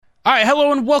All right,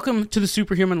 hello and welcome to the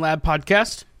Superhuman Lab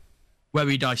podcast, where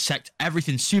we dissect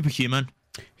everything superhuman.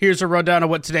 Here's a rundown of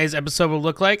what today's episode will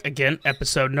look like. Again,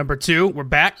 episode number 2. We're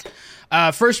back.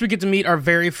 First, we get to meet our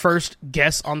very first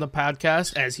guest on the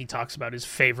podcast as he talks about his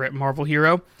favorite Marvel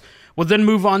hero. We'll then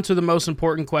move on to the most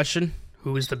important question.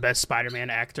 Who is the best Spider-Man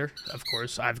actor? Of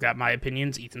course, I've got my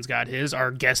opinions. Ethan's got his.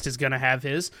 Our guest is going to have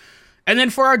his. And then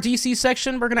for our DC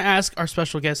section, we're going to ask our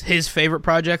special guest his favorite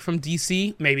project from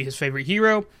DC, maybe his favorite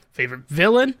hero, favorite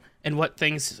villain, and what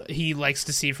things he likes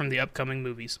to see from the upcoming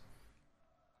movies.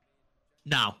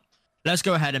 Now, let's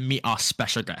go ahead and meet our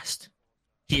special guest.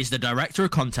 He is the director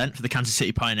of content for the Kansas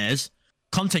City Pioneers,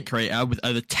 content creator with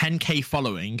over 10K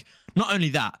following. Not only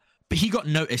that, but he got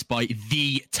noticed by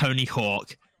the Tony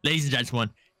Hawk. Ladies and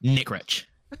gentlemen, Nick Rich.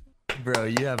 Bro,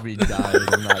 you have me dying,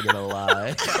 I'm not gonna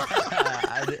lie.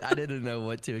 I didn't know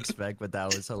what to expect, but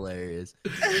that was hilarious.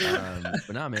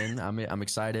 But no, man, I'm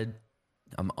excited.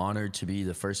 I'm honored to be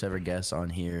the first ever guest on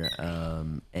here.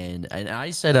 And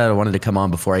I said I wanted to come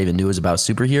on before I even knew it was about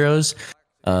superheroes.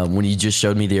 When you just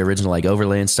showed me the original like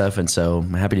Overland stuff, and so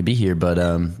I'm happy to be here. But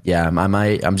yeah,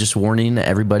 I'm just warning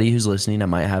everybody who's listening. I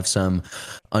might have some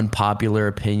unpopular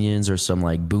opinions or some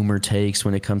like boomer takes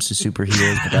when it comes to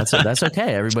superheroes, but that's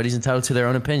okay. Everybody's entitled to their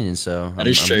own opinion, so I'm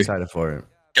excited for it.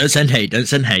 Don't send hate.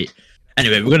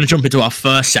 Anyway, we're going to jump into our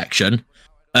first section.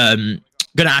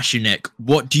 Going to ask you, Nick,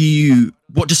 what do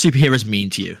superheroes mean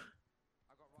to you?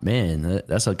 Man,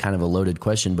 that's a kind of a loaded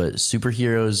question, but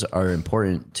superheroes are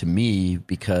important to me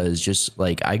because just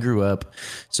like I grew up.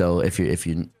 So if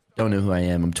you don't know who I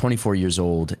am, I'm 24 years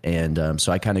old, and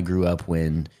so I kind of grew up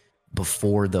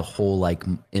before the whole like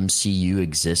MCU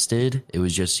existed. It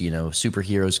was just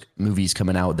superheroes movies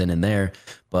coming out then and there,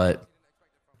 but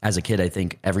as a kid, I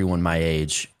think everyone my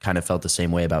age kind of felt the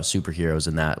same way about superheroes,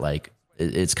 and that like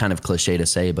it's kind of cliche to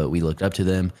say, but we looked up to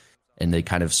them. And they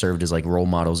kind of served as like role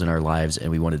models in our lives,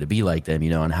 and we wanted to be like them.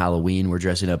 On Halloween, we're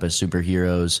dressing up as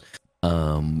superheroes.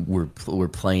 We're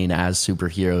playing as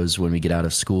superheroes when we get out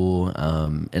of school.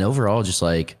 And overall, just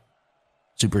like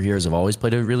superheroes have always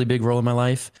played a really big role in my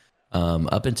life.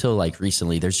 Up until like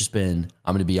recently, there's just been,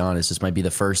 I'm going to be honest, this might be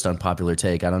the first unpopular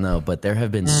take. I don't know, but there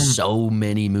have been so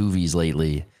many movies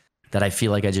lately that I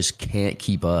feel like I just can't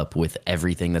keep up with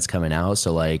everything that's coming out.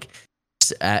 So like,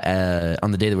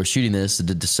 on the day that we're shooting this,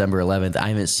 December 11th, I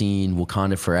haven't seen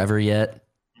Wakanda Forever yet,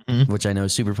 which I know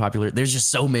is super popular. There's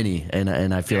just so many,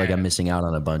 and I feel like I'm missing out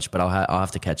on a bunch, but I'll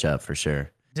have to catch up for sure.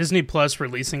 Disney Plus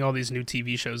releasing all these new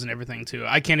TV shows and everything too.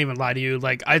 I can't even lie to you.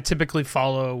 Like, I typically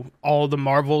follow all the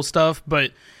Marvel stuff,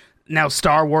 but now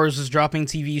Star Wars is dropping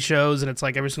TV shows, and it's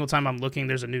like every single time I'm looking,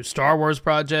 there's a new Star Wars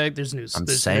project, there's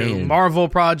a new Marvel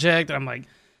project, and I'm like,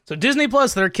 so Disney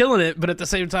Plus, they're killing it, but at the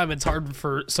same time, it's hard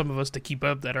for some of us to keep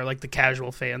up that are like the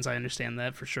casual fans. I understand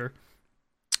that for sure.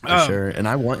 For sure, and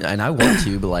I want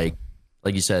to, but like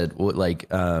you said,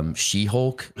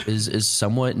 She-Hulk is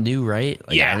somewhat new, right?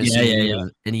 Like, I haven't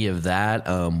seen any of that.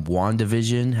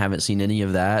 WandaVision, haven't seen any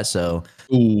of that. So,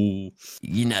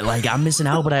 like I'm missing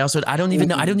out, but I don't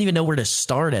even know where to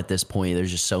start at this point.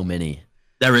 There's just so many.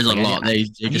 There is a lot. They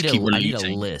just keep releasing. I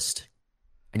need a list.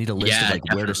 I need a list of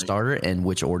like where to start and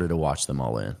which order to watch them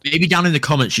all in. Maybe down in the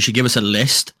comments, you should give us a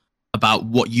list about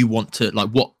what you want to, like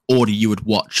what order you would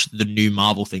watch the new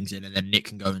Marvel things in, and then Nick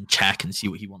can go and check and see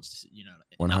what he wants to see,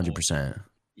 100%.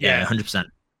 Yeah,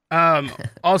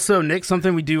 100%. Also, Nick,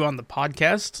 something we do on the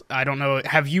podcast, I don't know,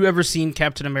 have you ever seen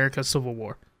Captain America Civil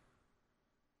War?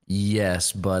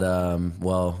 Yes, but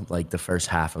like the first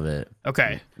half of it.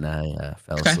 Okay. And I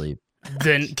fell asleep.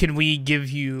 Then can we give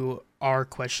you our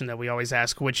question that we always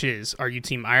ask, which is, are you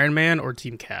Team Iron Man or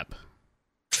Team Cap?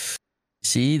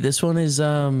 See, this one is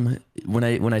when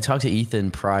I talked to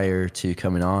Ethan prior to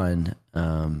coming on,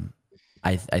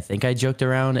 I think I joked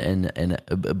around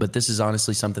but this is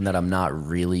honestly something that I'm not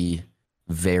really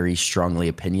very strongly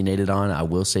opinionated on. I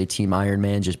will say Team Iron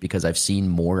Man just because I've seen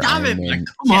more Iron Man.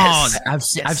 Come on. I've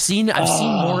seen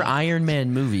more Iron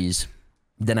Man movies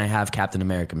than I have Captain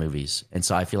America movies, and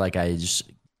so I feel like I just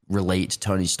relate to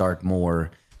Tony Stark more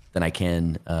than I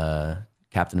can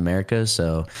Captain America.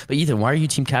 So, but Ethan, why are you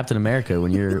Team Captain America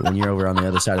when you're over on the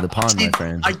other side of the pond, my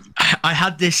friend? I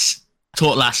had this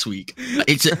talk last week.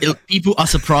 People are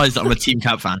surprised that I'm a Team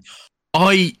Cap fan.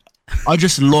 I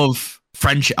just love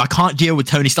friendship. I can't deal with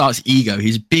Tony Stark's ego,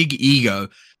 his big ego,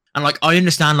 and like I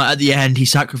understand like at the end he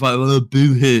sacrificed,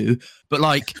 boo hoo, but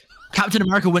like Captain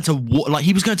America went to war. Like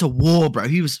he was going to war, bro.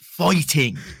 He was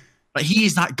fighting. Like he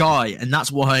is that guy, and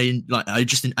that's why and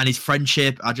his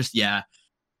friendship.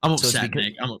 I'm upset,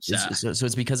 Nick. I'm upset. So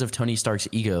it's because of Tony Stark's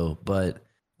ego, but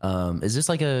Is this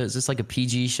like a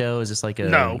PG show? Is this like a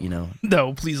No. you know?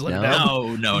 No, please let it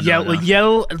out. No.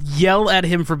 Yell at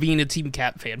him for being a Team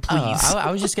Cap fan, please.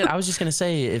 I was just gonna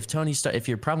say if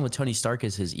your problem with Tony Stark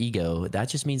is his ego, that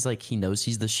just means like he knows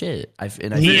he's the shit.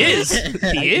 He is.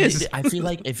 He is. I feel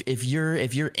like if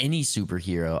you're any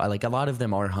superhero, like a lot of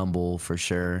them are humble for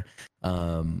sure.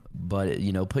 But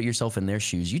you know, put yourself in their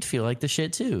shoes, you'd feel like the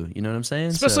shit too. You know what I'm saying?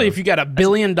 Especially if you got $1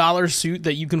 billion suit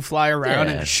that you can fly around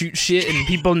and shoot shit, and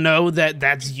people know that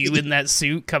that's you in that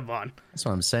suit. Come on, that's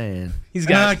what I'm saying. He's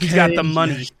got the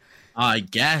money. I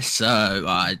guess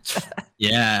so.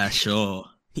 Yeah, sure.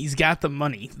 He's got the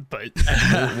money, but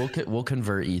we'll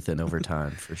convert Ethan over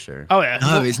time for sure. Oh yeah,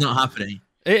 no, it's not happening.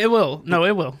 It will. No,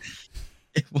 it will.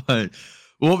 It won't.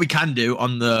 Well, what we can do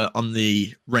on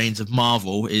the reigns of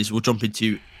Marvel is we'll jump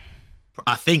into,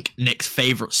 I think, Nick's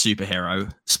favorite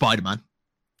superhero, Spider-Man.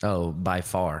 Oh, by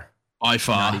far. By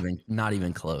far. Not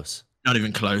even close. Not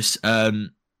even close. We're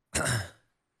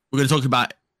going to talk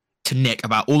to Nick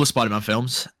about all the Spider-Man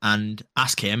films and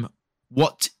ask him,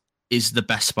 what is the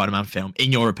best Spider-Man film,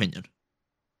 in your opinion?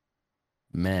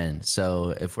 Man,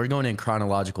 so if we're going in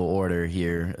chronological order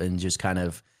here and just kind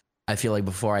of, I feel like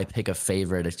before I pick a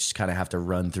favorite, I just kind of have to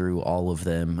run through all of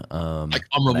them. Like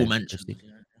honorable mentions.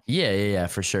 Yeah,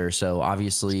 for sure. So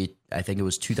obviously, I think it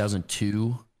was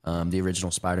 2002, the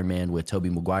original Spider-Man with Tobey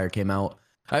Maguire came out.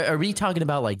 Are we talking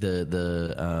about like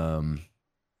the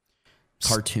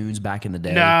cartoons back in the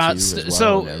day? Nah,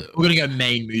 so we're gonna go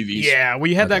main movies. Yeah,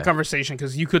 we had that conversation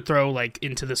because you could throw like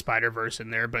Into the Spider-Verse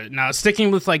in there, but now sticking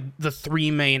with like the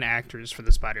 3 main actors for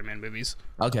the Spider-Man movies.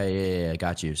 Okay, yeah,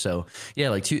 got you. So yeah,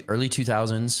 like early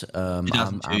 2000s.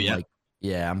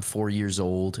 I'm 4 years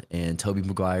old, and Tobey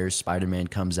Maguire's Spider-Man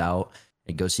comes out.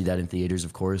 And go see that in theaters,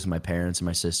 of course, with my parents and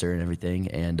my sister and everything,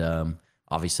 and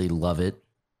obviously love it.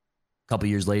 A couple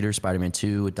years later, Spider-Man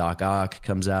 2 with Doc Ock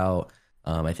comes out.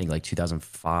 I think like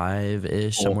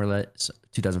 2005-ish, somewhere like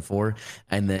 2004.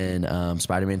 And then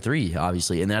Spider-Man 3,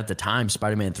 obviously. And then at the time,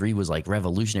 Spider-Man 3 was like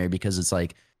revolutionary because it's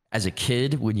like, as a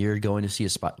kid, when you're going to see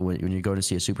when you're going to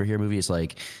see a superhero movie, it's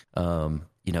like,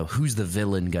 you know, who's the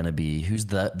villain gonna be? Who's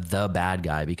the bad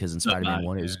guy? Because in Spider-Man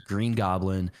 1, it was Green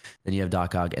Goblin. Then you have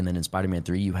Doc Ock. And then in Spider-Man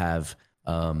 3, you have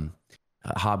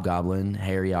Hobgoblin,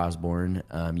 Harry Osborn,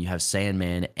 you have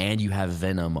Sandman, and you have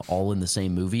Venom all in the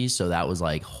same movie. So that was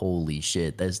like, holy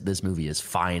shit, this movie is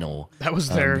final. That was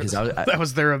that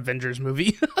was their Avengers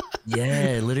movie.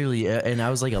 Yeah, literally. And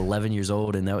I was like 11 years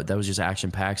old, and that was just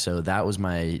action packed. So that was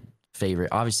my favorite.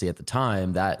 Obviously, at the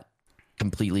time, that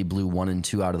completely blew 1 and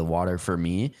 2 out of the water for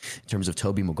me in terms of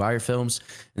Tobey Maguire films.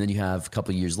 And then you have a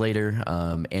couple of years later,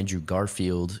 Andrew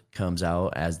Garfield comes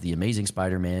out as the Amazing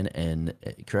Spider-Man. And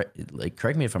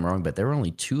correct me if I'm wrong, but there were only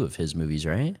 2 of his movies,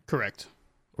 right? Correct.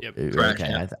 Yep. Okay,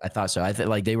 yeah. I thought so. I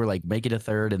like they were like make it a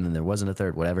third, and then there wasn't a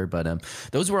third, whatever. But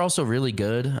those were also really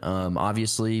good.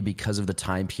 Obviously, because of the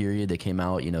time period, they came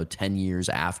out, 10 years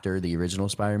after the original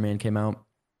Spider-Man came out.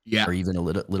 Yeah, or even a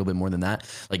little bit more than that.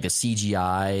 Like the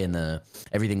CGI and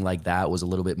everything like that was a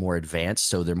little bit more advanced,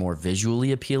 so they're more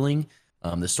visually appealing.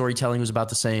 The storytelling was about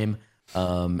the same,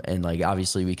 and like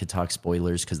obviously we could talk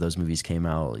spoilers because those movies came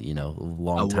out, a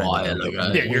long time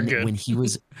ago. Yeah, you're good. When he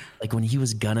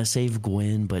was gonna save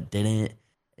Gwen but didn't,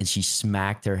 and she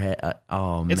smacked her head.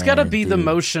 It's got to be the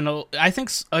emotional. I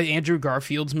think Andrew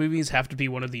Garfield's movies have to be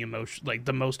one of the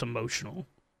the most emotional,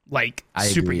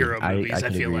 superhero movies.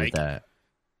 I feel like that.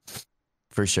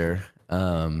 For sure.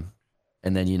 And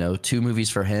then, 2 movies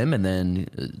for him, and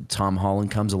then Tom Holland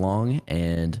comes along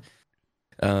and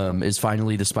is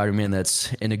finally the Spider-Man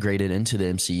that's integrated into the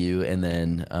MCU. And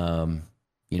then,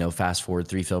 fast forward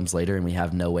 3 films later, and we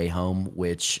have No Way Home,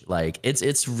 which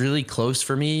it's really close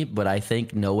for me, but I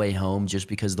think No Way Home, just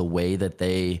because the way that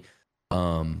they,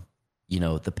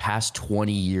 the past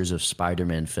 20 years of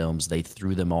Spider-Man films, they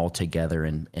threw them all together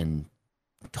and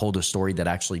told a story that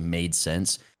actually made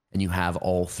sense. And you have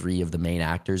all 3 of the main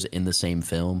actors in the same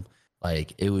film.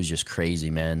 It was just crazy,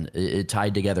 man. It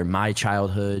tied together my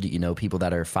childhood, people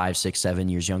that are 5, 6, 7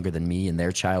 years younger than me and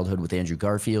their childhood with Andrew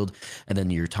Garfield. And then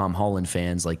your Tom Holland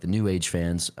fans, like the new age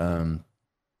fans.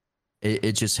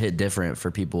 It just hit different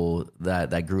for people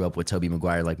that grew up with Tobey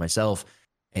Maguire like myself.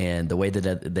 And the way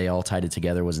that they all tied it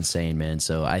together was insane, man.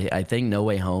 So I think No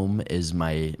Way Home is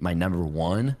my number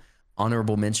 1.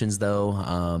 Honorable mentions, though.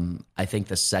 I think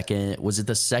the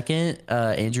second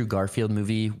Andrew Garfield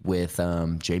movie with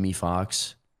Jamie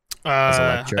Foxx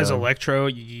as Electro?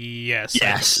 Yes.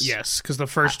 Because the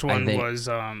first one was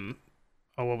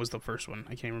what was the first one?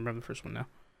 I can't remember the first one now.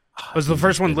 Was the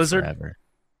first one Lizard? Forever.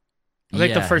 I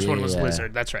think the first one was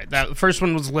Lizard. That's right. That first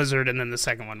one was Lizard, and then the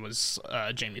second one was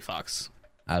Jamie Foxx.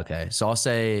 Okay, so I'll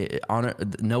say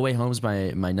No Way Home's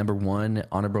my number one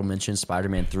honorable mention.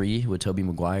 Spider-Man 3 with Tobey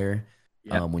Maguire.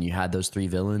 Yep. When you had those three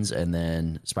villains, and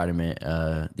then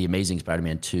Spider-Man, the Amazing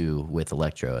Spider-Man 2 with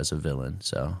Electro as a villain.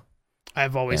 So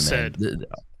I've always yeah, man. said.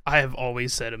 I have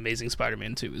always said Amazing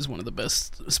Spider-Man 2 is one of the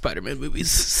best Spider-Man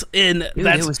movies. And Dude,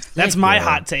 that's my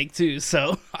hot take too.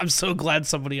 So I'm so glad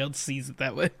somebody else sees it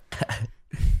that way.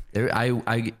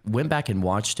 I went back and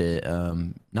watched it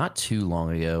not too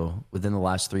long ago, within the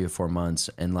last 3 or 4 months,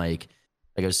 and like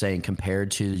I was saying, compared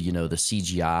to the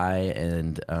CGI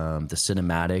and the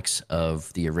cinematics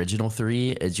of the original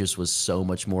 3, it just was so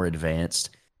much more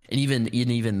advanced. And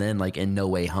even then, like in No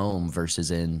Way Home versus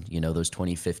in those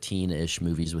 2015-ish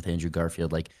movies with Andrew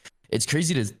Garfield, like it's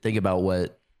crazy to think about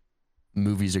what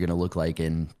movies are going to look like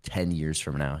in 10 years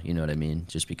from now. You know what I mean?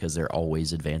 Just because they're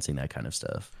always advancing that kind of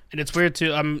stuff. And it's weird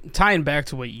too. I'm tying back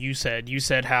to what you said. You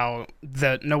said how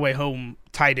the No Way Home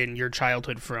tied in your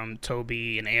childhood from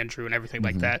Toby and Andrew and everything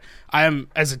like that. I am,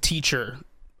 as a teacher,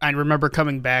 I remember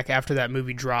coming back after that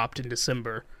movie dropped in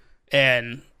December,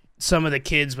 and some of the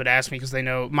kids would ask me, because they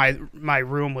know my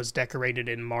room was decorated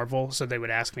in Marvel, so they would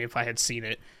ask me if I had seen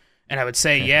it. And I would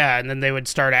say, yeah, and then they would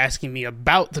start asking me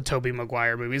about the Tobey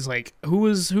Maguire movies, like, who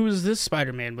is this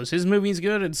Spider-Man? Was his movies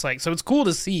good? It's like, so it's cool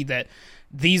to see that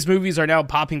these movies are now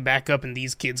popping back up in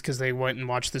these kids because they went and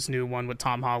watched this new one with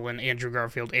Tom Holland, Andrew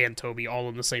Garfield, and Tobey all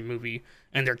in the same movie,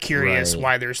 and they're curious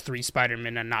why there's 3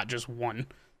 Spider-Men and not just one.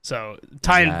 So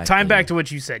tying back to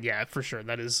what you said, yeah, for sure,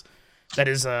 that is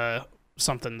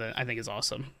something that I think is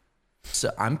awesome.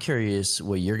 So I'm curious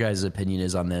what your guys' opinion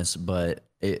is on this, but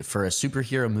for a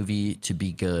superhero movie to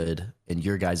be good, in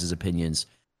your guys' opinions,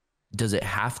 does it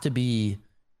have to be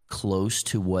close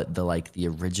to what the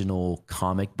original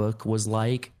comic book was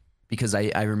like? Because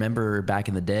I remember back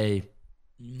in the day,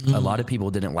 a lot of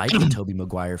people didn't like the Tobey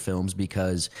Maguire films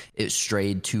because it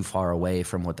strayed too far away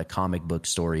from what the comic book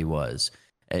story was.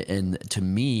 And to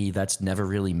me, that's never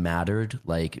really mattered.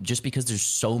 Like, just because there's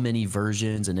so many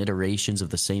versions and iterations of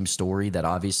the same story, that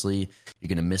obviously you're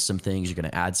going to miss some things, you're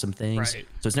going to add some things. Right.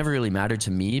 So it's never really mattered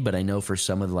to me, but I know for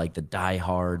some of the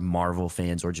diehard Marvel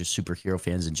fans or just superhero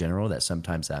fans in general, that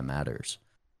sometimes that matters.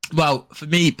 Well, for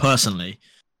me personally,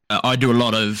 I do a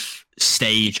lot of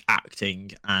stage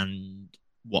acting and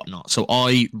whatnot. So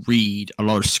I read a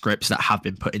lot of scripts that have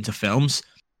been put into films,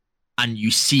 and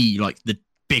you see the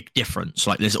big difference.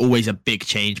 Like, there's always a big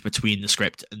change between the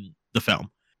script and the film.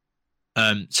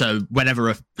 So whenever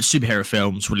a superhero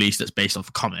film's released that's based off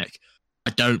a comic, I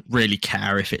don't really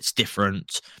care if it's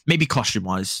different. Maybe costume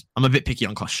wise, I'm a bit picky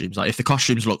on costumes. Like, if the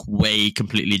costumes look way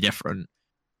completely different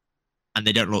and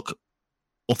they don't look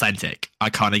authentic, I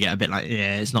kind of get a bit like,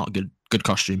 yeah, it's not a good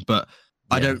costume. But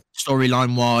yeah. I don't,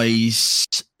 storyline wise,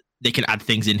 they can add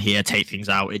things in here, take things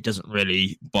out. It doesn't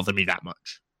really bother me that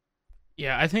much.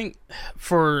 Yeah, I think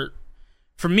for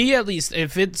me at least,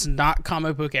 if it's not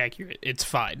comic book accurate, it's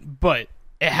fine, but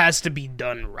it has to be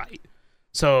done right.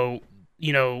 So,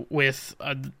 with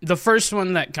the first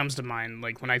one that comes to mind,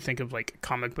 like when I think of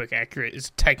comic book accurate,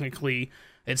 is technically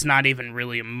it's not even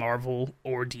really a Marvel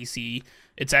or DC.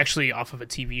 It's actually off of a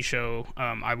TV show.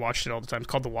 I watched it all the time.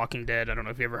 It's called The Walking Dead. I don't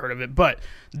know if you ever heard of it, but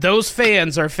those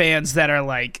fans are fans that are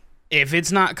like, if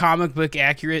it's not comic book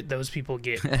accurate, those people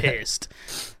get pissed.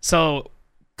 So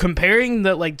comparing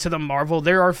to the Marvel,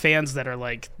 there are fans that are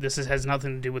like, this has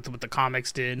nothing to do with what the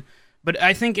comics did. But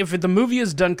I think if the movie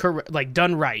is done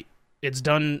done right, it's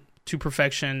done to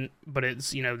perfection, but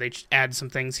it's, they add some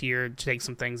things here, take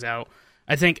some things out.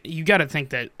 I think you got to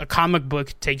think that a comic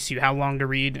book takes you how long to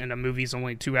read, and a movie's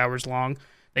only 2 hours long.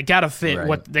 They got to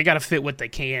fit what they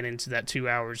can into that 2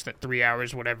 hours, that 3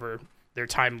 hours, whatever their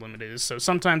time limit is. So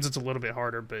sometimes it's a little bit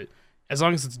harder, but as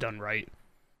long as it's done right.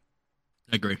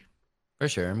 I agree. For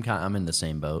sure. I'm in the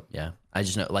same boat. Yeah. I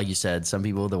just know, like you said, some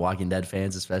people, the Walking Dead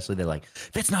fans especially, they're like,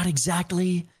 that's not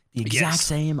exactly the exact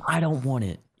same. I don't want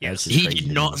it. Yes. They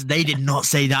did not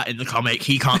say that in the comic.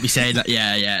 He can't be saying that.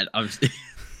 Yeah.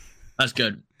 That's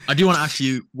good. I do want to ask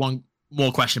you one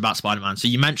more question about Spider-Man. So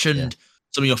you mentioned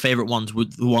some of your favorite ones,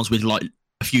 with the ones with a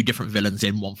few different villains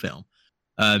in one film.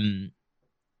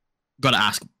 Got to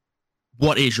ask,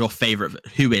 what is your favorite?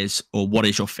 What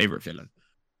is your favorite villain?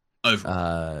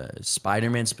 Overall.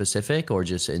 Spider-Man specific, or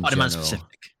just in Spider-Man general?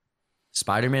 specific.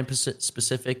 Spider-Man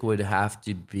specific would have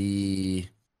to be,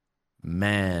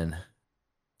 man,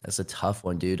 that's a tough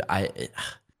one, dude. I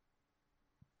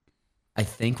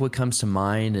think what comes to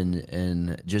mind,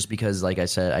 and just because, like I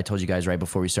said, I told you guys right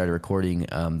before we started recording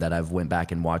that I've went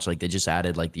back and watched, they just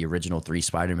added the original 3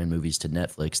 Spider-Man movies to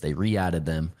Netflix. They re-added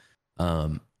them.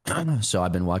 So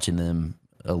I've been watching them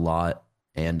a lot,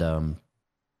 and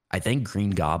I think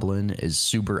Green Goblin is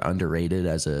super underrated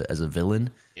as a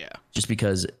villain. Yeah. Just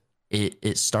because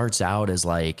it starts out as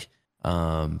like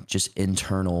just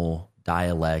internal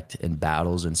dialect and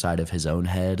battles inside of his own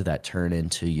head that turn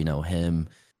into, you know, him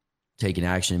taking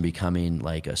action, becoming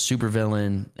like a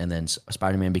supervillain, and then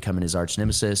Spider-Man becoming his arch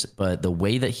nemesis. But the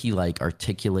way that he like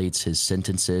articulates his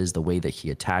sentences, the way that he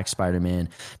attacks Spider-Man,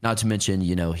 not to mention,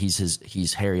 you know,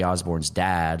 he's Harry Osborn's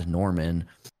dad, Norman,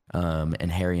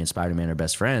 and Harry and Spider-Man are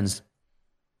best friends,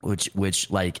 which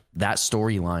like that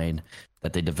storyline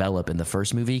that they develop in the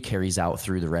first movie carries out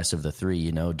through the rest of the three.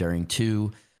 You know, during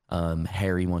 2,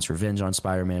 Harry wants revenge on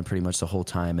Spider-Man pretty much the whole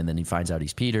time, and then he finds out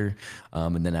he's Peter.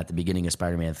 And then at the beginning of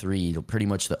Spider-Man 3, pretty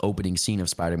much the opening scene of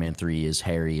Spider-Man 3 is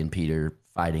Harry and Peter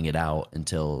fighting it out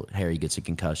until Harry gets a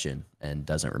concussion and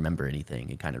doesn't remember anything.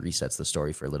 It kind of resets the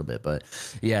story for a little bit. But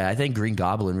yeah, I think Green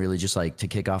Goblin really just like to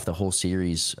kick off the whole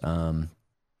series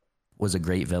was a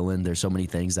great villain. There's so many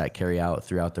things that carry out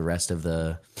throughout the rest of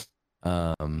the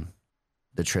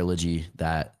trilogy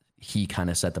that he kind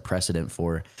of set the precedent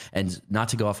for. And not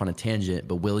to go off on a tangent,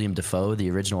 but William Dafoe, the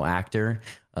original actor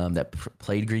that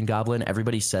played Green Goblin,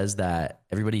 everybody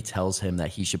tells him that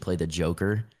he should play the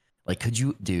Joker. Like, could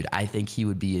you, dude, I think he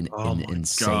would be an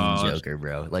insane Joker,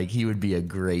 bro. Like, he would be a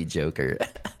great Joker.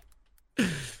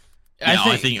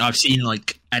 I think I've seen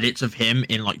like edits of him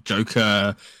in like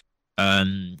Joker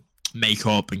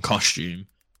makeup and costume.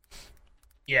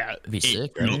 Yeah. It'd be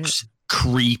sick, It looks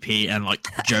creepy and like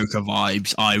Joker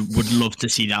vibes. I would love to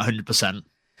see that 100%.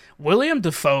 William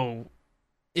Dafoe,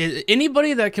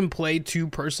 anybody that can play 2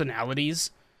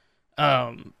 personalities,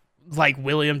 like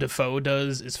William Dafoe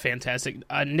does, is fantastic.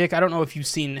 Nick, I don't know if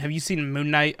have you seen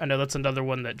Moon Knight? I know that's another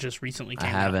one that just recently came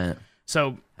out. I haven't.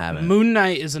 So Moon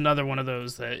Knight is another one of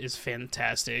those that is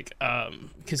fantastic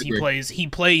because he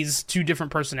plays 2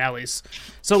 different personalities.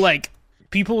 So like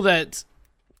people that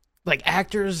like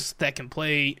actors that can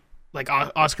play, like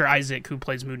Oscar Isaac, who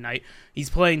plays Moon Knight, he's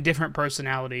playing different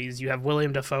personalities. You have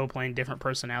William Dafoe playing different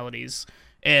personalities.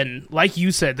 And like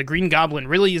you said, the Green Goblin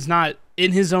really is not,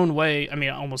 in his own way, I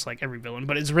mean, almost like every villain,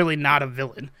 but it's really not a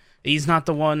villain. He's not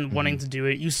the one wanting to do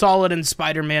it. You saw it in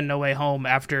Spider-Man No Way Home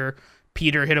after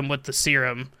Peter hit him with the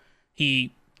serum.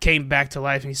 He came back to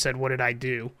life and he said, "What did I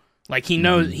do?" Like, he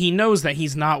knows that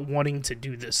he's not wanting to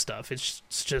do this stuff. It's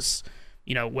just,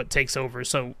 you know, what takes over.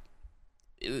 So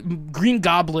Green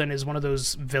Goblin is one of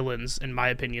those villains, in my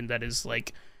opinion, that is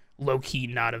like low-key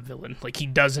not a villain. Like, he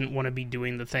doesn't want to be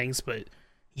doing the things, but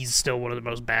he's still one of the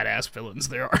most badass villains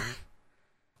there are.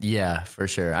 Yeah, for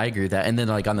sure. I agree with that. And then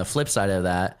like on the flip side of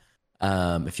that,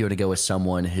 if you were to go with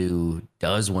someone who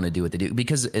does want to do what they do,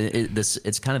 because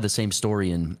it's kind of the same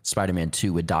story in Spider-Man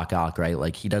 2 with Doc Ock, right?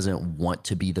 Like, he doesn't want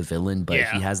to be the villain, but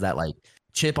he has that like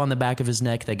chip on the back of his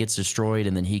neck that gets destroyed,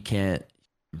 and then he can't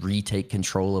retake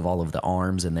control of all of the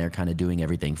arms, and they're kind of doing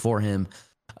everything for him.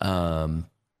 And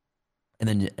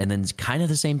then kind of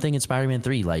the same thing in Spider-Man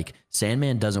 3. Like,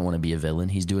 Sandman doesn't want to be a villain.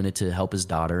 He's doing it to help his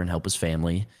daughter and help his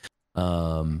family.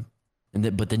 But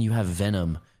then you have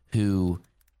Venom, who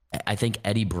I think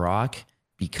Eddie Brock,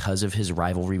 because of his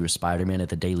rivalry with Spider-Man at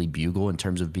the Daily Bugle in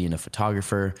terms of being a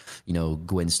photographer, you know,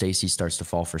 Gwen Stacy starts to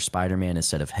fall for Spider-Man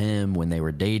instead of him when they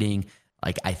were dating.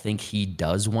 Like, I think he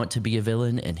does want to be a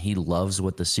villain, and he loves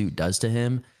what the suit does to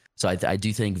him. So I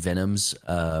do think Venom's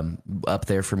up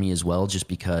there for me as well, just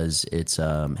because it's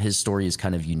his story is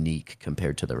kind of unique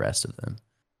compared to the rest of them.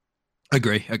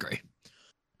 Agree.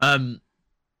 That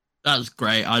was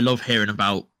great. I love hearing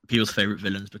about people's favorite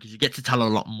villains, because you get to tell a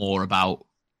lot more about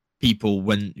people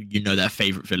when you know their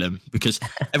favorite villain, because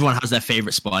everyone has their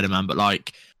favorite Spider-Man, but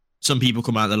like some people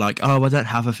come out, they're like, "Oh, I don't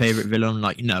have a favorite villain."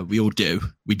 Like, no, we all do.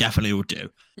 We definitely all do.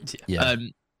 Yeah.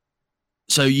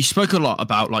 So you spoke a lot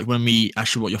about like when we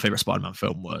asked you what your favorite Spider-Man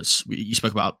film was. You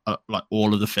spoke about like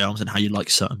all of the films and how you like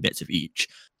certain bits of each.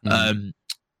 But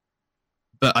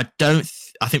I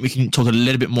think we can talk a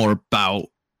little bit more about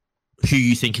who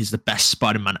you think is the best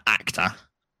Spider-Man actor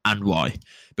and why.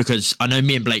 Because I know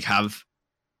me and Blake have,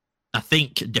 I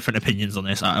think, different opinions on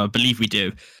this. I believe we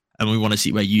do. And we want to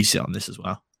see where you sit on this as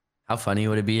well. How funny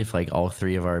would it be if like all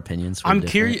 3 of our opinions were I'm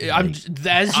different? curious.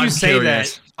 As you say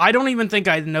curious. That, I don't even think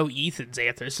I know Ethan's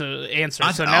answer. So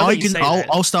now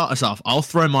I'll start us off. I'll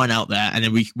throw mine out there, and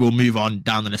then we'll move on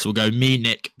down the list. We'll go me,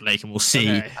 Nick, Blake, and we'll see.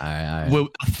 Okay. All right.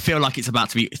 I feel like it's about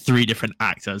to be 3 different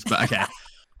actors, but okay.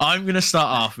 I'm going to start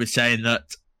off with saying that,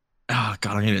 oh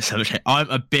God, I'm going to get so much hate. I'm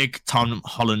a big Tom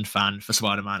Holland fan for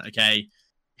Spider-Man, okay?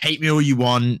 Hate me all you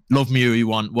want, love me all you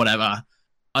want, whatever.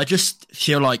 I just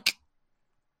feel like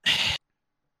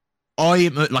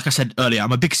like I said earlier,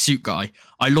 I'm a big suit guy.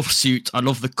 I love suits. I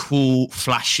love the cool,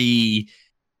 flashy,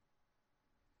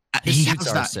 His he suits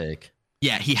has are that. sick.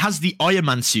 Yeah, he has the Iron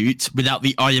Man suit without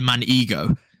the Iron Man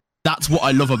ego. That's what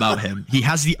I love about him. He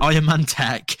has the Iron Man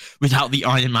tech without the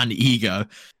Iron Man ego,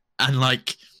 and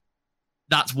like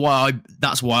that's why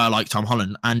I like Tom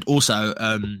Holland, and also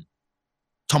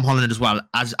Tom Holland as well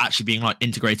as actually being like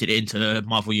integrated into the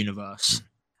Marvel universe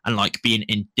and like being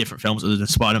in different films other than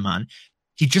Spider-Man.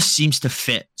 He just seems to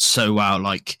fit so well.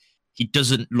 Like he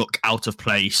doesn't look out of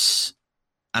place,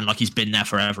 and like he's been there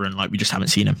forever, and like we just haven't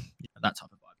seen him. That type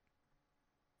of vibe.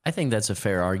 I think that's a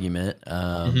fair argument.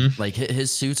 Like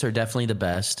his suits are definitely the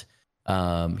best.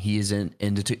 He isn't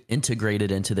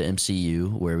integrated into the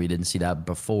MCU where we didn't see that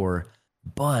before.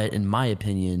 But in my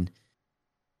opinion,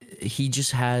 he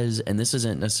just has, and this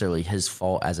isn't necessarily his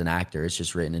fault as an actor, it's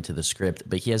just written into the script,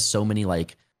 but he has so many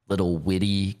like little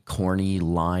witty, corny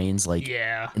lines like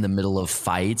in the middle of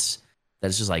fights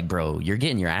that's just like, bro, you're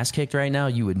getting your ass kicked right now.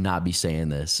 You would not be saying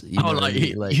this. You know like, what I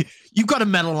mean? Like you've got a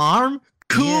metal arm?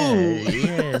 Cool.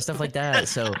 Yeah, stuff like that.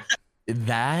 So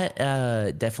that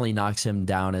definitely knocks him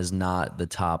down as not the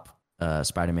top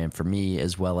Spider-Man for me,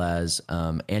 as well as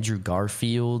Andrew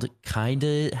Garfield kind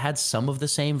of had some of the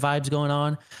same vibes going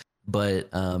on, but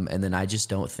and then I just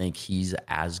don't think he's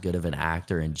as good of an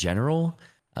actor in general.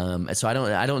 So I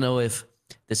don't know if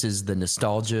this is the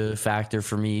nostalgia factor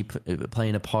for me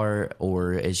playing a part,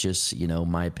 or it's just, you know,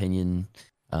 my opinion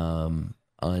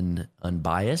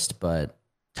unbiased, but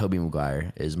Tobey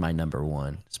Maguire is my number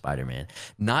one Spider-Man.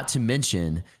 Not to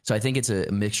mention, so I think it's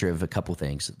a mixture of a couple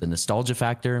things. The nostalgia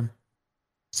factor.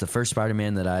 It's the first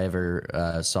Spider-Man that I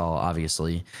ever saw,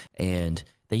 obviously. And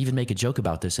they even make a joke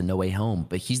about this in No Way Home.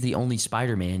 But he's the only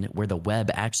Spider-Man where the web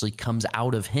actually comes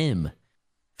out of him.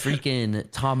 Freaking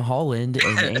Tom Holland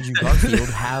and Andrew Garfield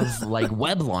have like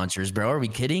web launchers, bro. Are we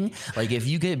kidding? Like if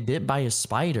you get bit by a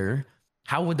spider,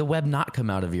 how would the web not come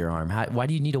out of your arm? Why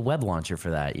do you need a web launcher for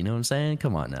that? You know what I'm saying?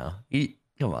 Come on now.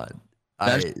 Come on.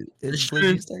 It's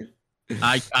true.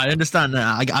 I understand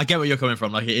that. I get where you're coming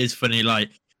from. Like it is funny. Like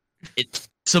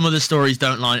some of the stories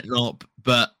don't line up,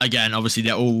 but again, obviously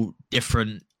they're all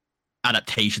different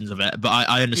adaptations of it. But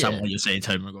I understand what you're saying,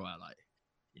 Tobey Maguire. Like,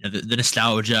 you know, the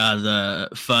nostalgia,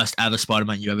 the first ever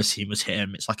Spider-Man you ever seen was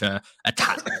him. It's like a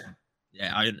tag.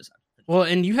 Yeah, I understand. Well,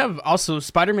 and you have also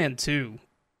Spider-Man 2.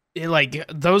 Like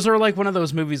those are like one of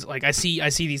those movies. Like I see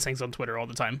these things on Twitter all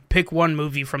the time. Pick one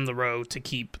movie from the row to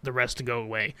keep the rest to go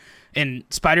away. And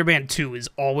Spider-Man 2 is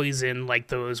always in like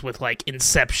those with like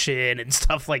Inception and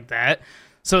stuff like that.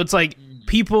 So it's like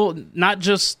people, not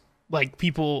just like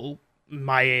people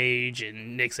my age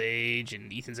and Nick's age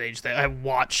and Ethan's age, that I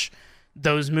watch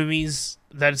those movies,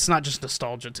 that it's not just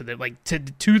nostalgia to them. Like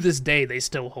to this day, they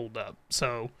still hold up.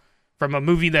 So from a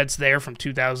movie that's there from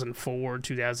 2004,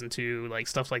 2002, like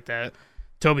stuff like that,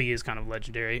 Tobey is kind of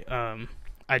legendary.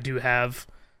 I do have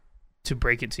to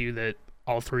break it to you that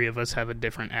all three of us have a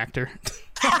different actor.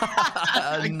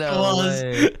 No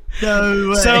way.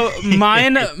 So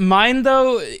mine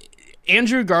though,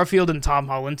 Andrew Garfield and Tom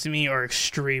Holland to me are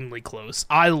extremely close.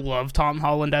 I love Tom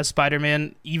Holland as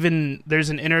Spider-Man. Even there's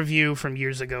an interview from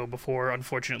years ago before,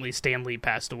 unfortunately, Stan Lee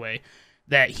passed away,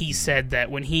 that he said that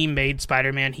when he made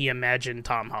Spider-Man, he imagined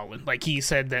Tom Holland. Like, he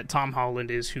said that Tom Holland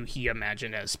is who he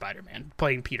imagined as Spider-Man,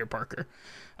 playing Peter Parker.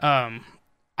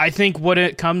 I think what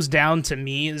it comes down to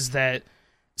me is that,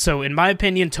 so in my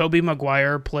opinion, Tobey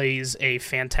Maguire plays a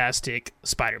fantastic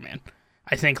Spider-Man.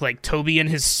 I think, like, Tobey in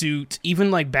his suit,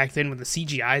 even, like, back then when the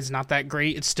CGI is not that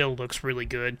great, it still looks really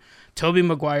good. Tobey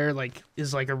Maguire, like,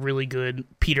 is, like, a really good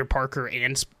Peter Parker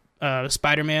and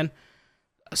Spider-Man.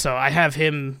 So I have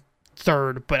him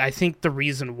third, but I think the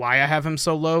reason why I have him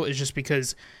so low is just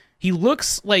because he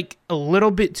looks like a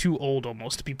little bit too old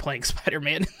almost to be playing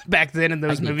Spider-Man back then in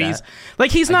those movies. That.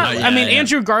 Like, he's not,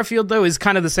 Andrew Garfield, though, is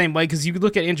kind of the same way, because you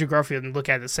look at Andrew Garfield and look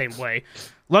at it the same way.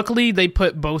 Luckily, they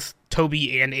put both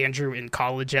Tobey and Andrew in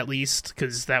college, at least,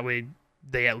 because that way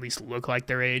they at least look like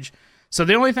their age. So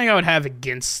the only thing I would have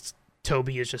against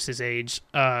Tobey is just his age.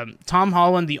 Tom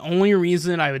Holland, the only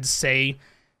reason I would say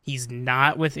he's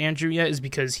not with Andrew yet is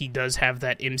because he does have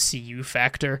that MCU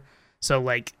factor. So,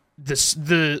 like,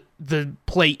 the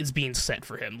plate is being set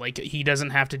for him. Like, he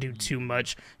doesn't have to do too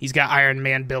much. He's got Iron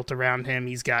Man built around him.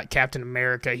 He's got Captain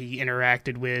America he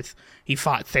interacted with. He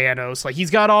fought Thanos. Like, he's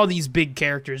got all these big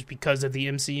characters because of the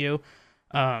MCU.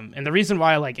 And the reason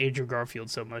why I like Andrew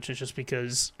Garfield so much is just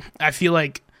because I feel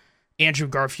like Andrew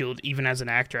Garfield, even as an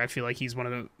actor, I feel like he's one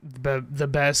of the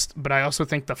best. But I also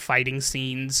think the fighting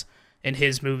scenes in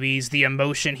his movies, the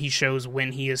emotion he shows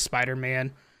when he is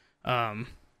Spider-Man,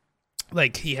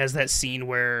 like, he has that scene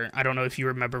where, I don't know if you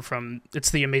remember from, it's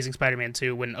The Amazing Spider-Man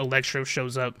 2, when Electro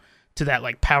shows up to that,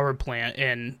 like, power plant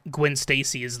and Gwen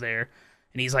Stacy is there,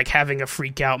 and he's like having a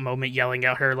freak out moment, yelling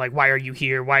at her like, "Why are you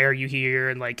here? Why are you here?"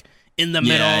 And like in the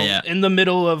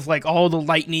middle of like all the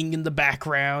lightning in the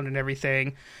background and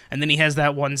everything. And then he has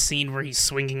that one scene where he's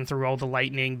swinging through all the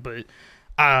lightning. But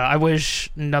I wish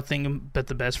nothing but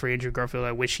the best for Andrew Garfield.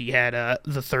 I wish he had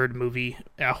the third movie.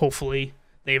 Hopefully,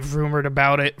 they've rumored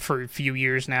about it for a few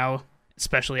years now,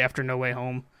 especially after No Way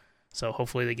Home. So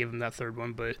hopefully they give him that third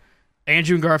one. But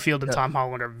Andrew Garfield and Tom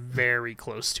Holland are very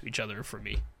close to each other for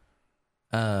me.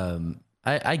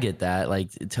 I get that.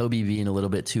 Like Toby being a little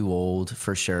bit too old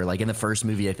for sure. Like in the first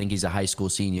movie, I think he's a high school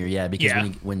senior. Yeah, because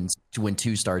when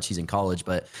 2 starts, he's in college.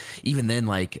 But even then,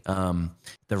 like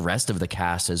the rest of the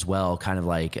cast as well, kind of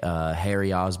like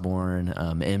Harry Osborn,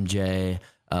 MJ,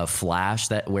 Flash,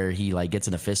 that where he like gets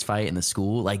in a fist fight in the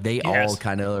school. Like they all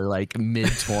kind of are like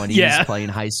mid-20s playing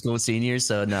high school seniors.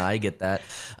 So no, I get that.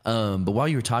 But while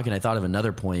you were talking, I thought of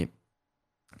another point,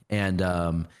 and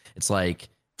it's like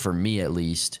for me at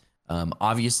least.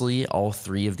 Obviously, all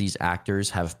 3 of these actors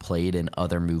have played in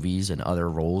other movies and other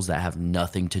roles that have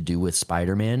nothing to do with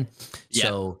Spider-Man. Yeah.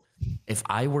 So if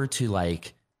I were to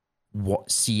like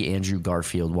see Andrew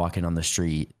Garfield walking on the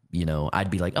street, you know, I'd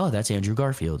be like, oh, that's Andrew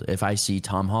Garfield. If I see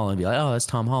Tom Holland, I'd be like, oh, that's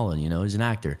Tom Holland. You know, he's an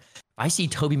actor. If I see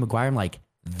Tobey Maguire, I'm like,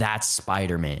 that's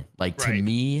Spider-Man. Like to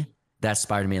me, that's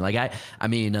Spider-Man. Like I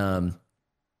mean,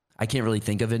 I can't really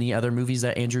think of any other movies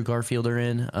that Andrew Garfield are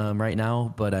in right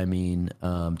now, but I mean,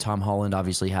 Tom Holland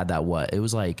obviously had that. It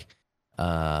was like,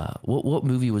 what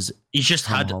movie was? He's just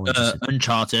Tom had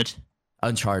Uncharted.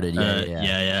 Uncharted,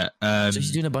 yeah. So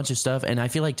he's doing a bunch of stuff, and I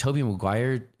feel like Tobey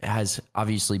Maguire has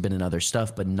obviously been in other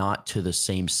stuff, but not to the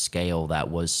same scale that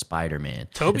was Spider-Man.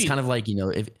 It's kind of like, you know,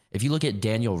 if you look at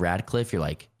Daniel Radcliffe, you're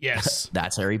like, yes,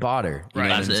 that's Harry Potter. You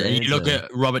know you look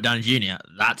at Robert Downey Jr.,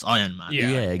 that's Iron Man.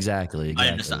 Yeah, exactly. I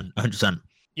understand, 100%.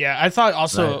 Yeah, I thought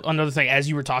also another thing, as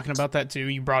you were talking about that too,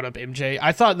 you brought up MJ.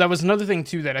 I thought that was another thing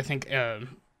too that I think,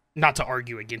 not to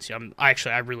argue against you,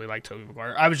 I really like Tobey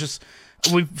Maguire.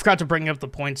 We forgot to bring up the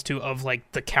points too of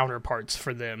like the counterparts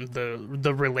for them,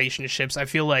 the relationships. I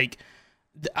feel like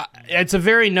it's a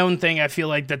very known thing. I feel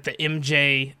like that the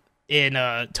MJ in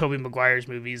Tobey Maguire's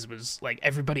movies was like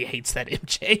everybody hates that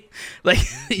MJ. Like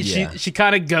she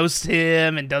kind of ghosts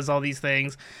him and does all these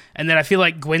things. And then I feel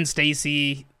like Gwen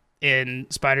Stacy in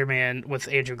Spider-Man with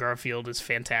Andrew Garfield is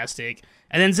fantastic.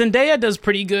 And then Zendaya does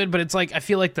pretty good, but it's like I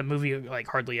feel like the movie like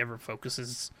hardly ever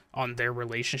focuses on their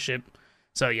relationship.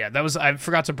 So yeah, I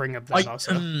forgot to bring up that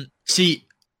also. See,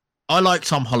 I like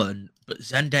Tom Holland, but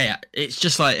Zendaya, it's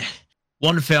just like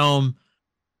one film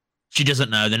she doesn't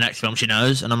know, the next film she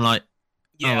knows, and I'm like,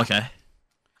 oh, okay.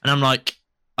 And I'm like,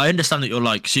 I understand that you're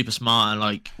like super smart and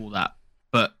like all that,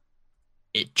 but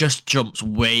it just jumps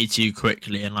way too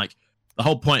quickly. And like the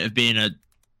whole point of being a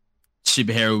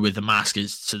superhero with a mask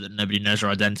is so that nobody knows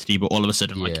your identity, but all of a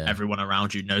sudden, like everyone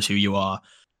around you knows who you are.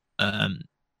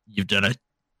 You've done an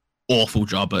awful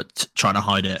job at trying to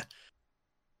hide it.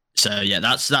 So yeah,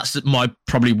 that's my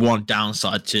probably one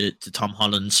downside to Tom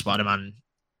Holland's Spider-Man.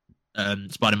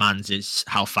 Spider-Man's is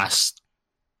how fast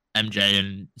MJ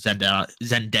and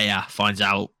Zendaya finds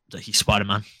out that he's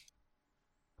Spider-Man.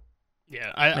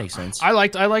 Yeah, makes sense. I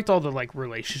liked all the like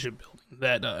relationship building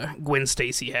that Gwen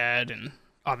Stacy had, and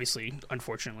obviously,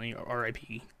 unfortunately,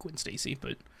 R.I.P. Gwen Stacy.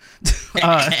 But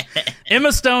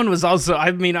Emma Stone was also.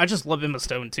 I mean, I just love Emma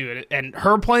Stone too, and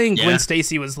her playing Gwen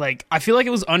Stacy was like. I feel like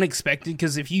it was unexpected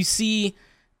because if you see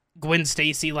Gwen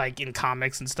Stacy like in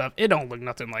comics and stuff, it don't look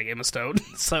nothing like Emma Stone.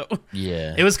 So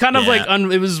it was kind of like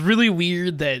it was really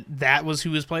weird that was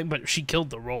who was playing, but she killed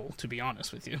the role. To be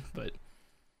honest with you, but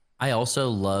I also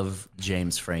love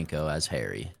James Franco as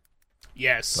Harry.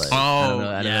 Yes. Like, I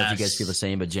don't know if you guys feel the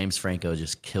same, but James Franco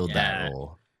just killed that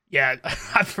role. Yeah,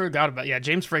 I forgot about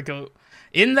James Franco.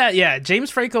 In that, James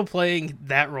Franco playing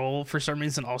that role for some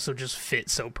reason also just fit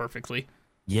so perfectly.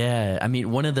 Yeah, I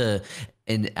mean,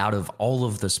 out of all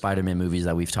of the Spider-Man movies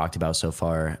that we've talked about so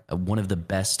far, one of the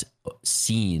best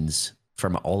scenes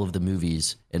from all of the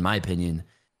movies, in my opinion,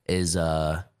 is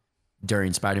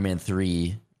during Spider-Man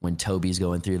 3 when Toby's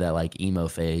going through that like emo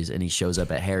phase and he shows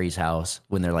up at Harry's house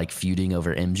when they're like feuding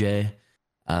over MJ.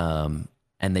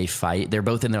 And they fight. They're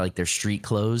both in their street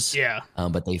clothes. Yeah.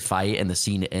 But they fight, and the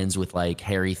scene ends with like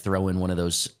Harry throwing one of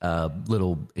those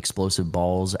little explosive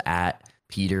balls at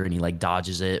Peter, and he like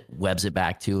dodges it, webs it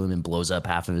back to him, and blows up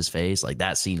half of his face. Like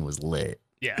that scene was lit.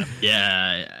 Yeah.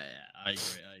 Yeah, I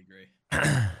agree.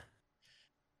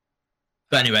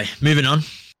 But anyway, moving on.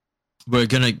 We're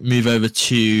gonna move over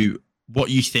to what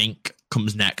you think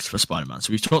comes next for Spider-Man.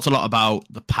 So we've talked a lot about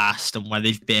the past and where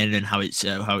they've been and how it's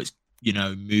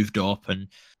moved up and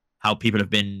how people have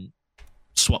been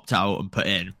swapped out and put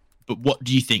in. But what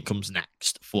do you think comes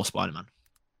next for Spider-Man?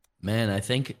 Man, I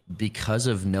think because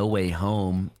of No Way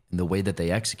Home and the way that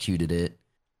they executed it,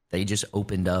 they just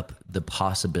opened up the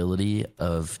possibility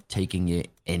of taking it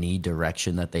any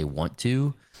direction that they want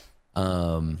to.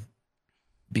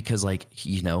 Because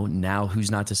now who's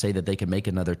not to say that they can make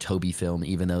another Toby film,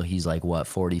 even though he's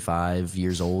 45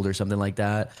 years old or something like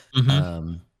that.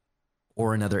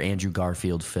 Or another Andrew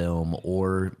Garfield film,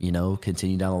 or,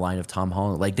 continue down the line of Tom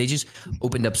Holland. They just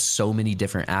opened up so many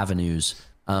different avenues.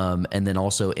 And then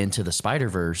also Into the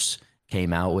Spider-Verse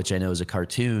came out, which I know is a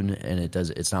cartoon, and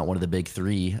it's not one of the big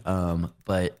three.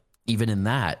 But even in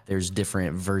that, there's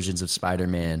different versions of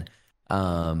Spider-Man.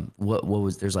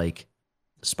 There's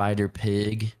Spider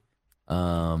Pig,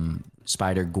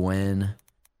 Spider Gwen.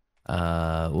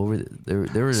 What were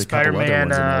there was a couple other ones in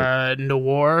there.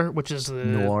 Noir, which is the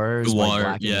Noir,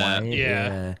 black yeah. and white.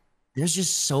 Yeah. There's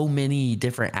just so many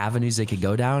different avenues they could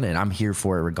go down, and I'm here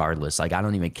for it regardless. I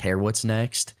don't even care what's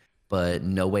next. But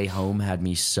No Way Home had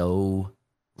me so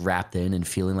wrapped in and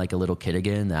feeling like a little kid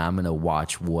again that I'm gonna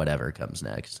watch whatever comes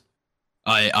next.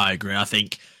 I agree. I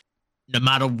think no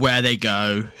matter where they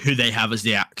go, who they have as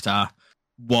the actor,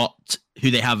 who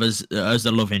they have as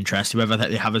the love interest, whoever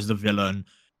they have as the villain,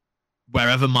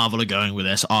 wherever Marvel are going with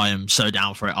this, I am so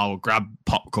down for it. I'll grab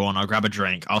popcorn, I'll grab a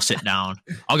drink, I'll sit down,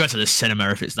 I'll go to the cinema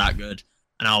if it's that good,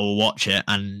 and I will watch it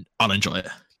and I'll enjoy it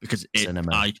because I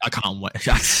can't wait.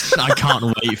 I can't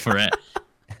wait for it.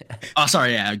 Oh,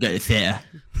 sorry, yeah, go to theater.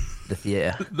 The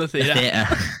theater. The theater.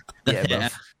 The theater.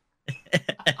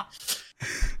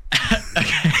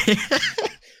 Okay.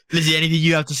 Lizzie, anything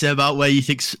you have to say about where you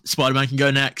think Spider-Man can go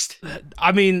next?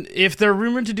 I mean, if they're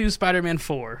rumored to do Spider-Man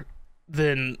 4,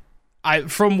 then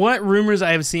from what rumors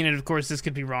I have seen, and of course this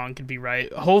could be wrong, could be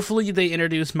right, hopefully they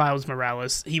introduce Miles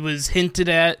Morales. He was hinted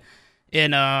at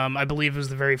in, I believe it was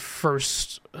the very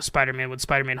first Spider-Man with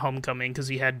Spider-Man Homecoming, because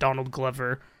he had Donald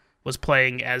Glover was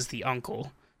playing as the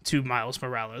uncle to Miles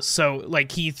Morales. So,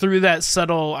 he threw that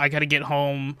subtle, I gotta get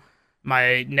home,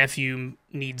 my nephew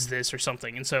needs this or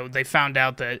something. And so they found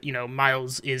out that,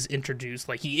 Miles is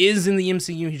introduced. He is in the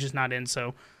MCU, he's just not in.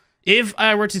 So if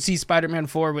I were to see Spider-Man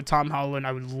 4 with Tom Holland,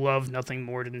 I would love nothing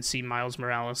more than see Miles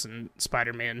Morales and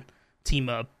Spider-Man team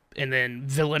up. And then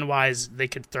villain-wise, they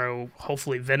could throw,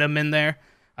 hopefully, Venom in there.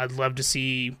 I'd love to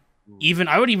see...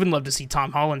 I would even love to see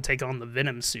Tom Holland take on the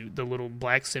Venom suit, the little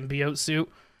black symbiote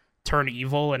suit, turn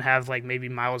evil, and have, maybe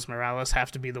Miles Morales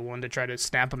have to be the one to try to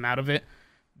snap him out of it.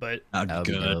 But that'd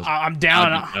be good. I'm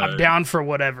down. I'm down for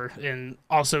whatever. And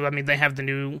also, they have the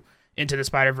new Into the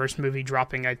Spider-Verse movie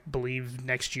dropping, I believe,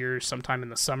 next year, sometime in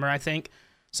the summer, I think.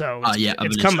 So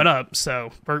it's coming up.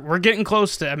 So we're getting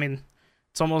close to.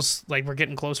 It's almost like we're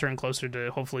getting closer and closer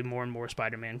to hopefully more and more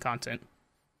Spider-Man content.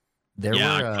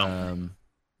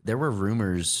 There were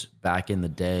rumors back in the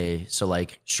day. So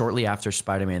shortly after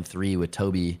Spider-Man 3 with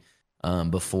Tobey,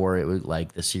 before it was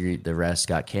the series, the rest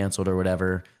got canceled or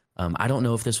whatever. I don't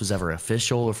know if this was ever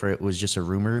official or if it was just a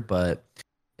rumor, but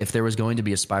if there was going to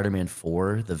be a Spider-Man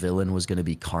 4, the villain was going to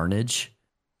be Carnage.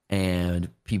 And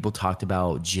people talked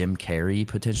about Jim Carrey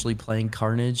potentially playing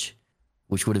Carnage,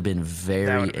 which would have been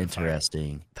very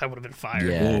interesting. That would have been fire.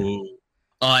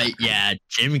 Yeah.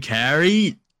 Jim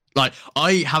Carrey.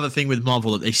 I have a thing with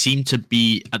Marvel that they seem to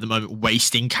be, at the moment,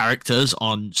 wasting characters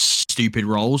on stupid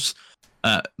roles.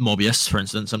 Morbius, for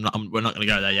instance. We're not going to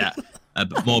go there yet. But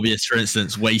Morbius, for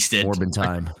instance, wasted. Morbin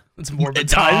time. It's Morbin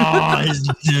time.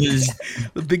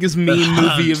 The biggest meme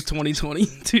movie of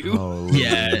 2022. Oh,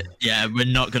 yeah, we're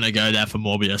not going to go there for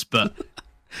Morbius, but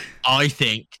I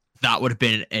think that would have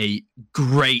been a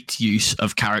great use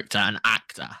of character and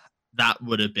actor. That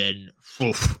would have been,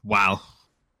 wow.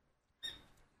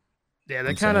 Yeah,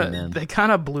 they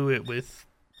kind of blew it with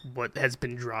what has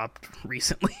been dropped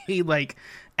recently.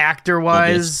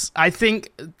 Actor-wise, I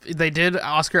think they did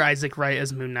Oscar Isaac right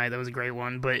as Moon Knight. That was a great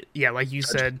one. But yeah, like you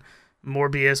said,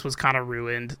 Morbius was kind of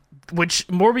ruined. Which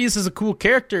Morbius is a cool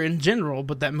character in general,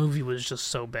 but that movie was just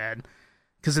so bad.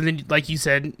 Because then, like you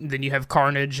said, then you have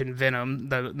Carnage and Venom,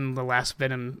 the last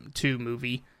Venom 2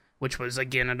 movie, which was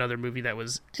again another movie that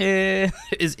was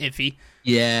is iffy.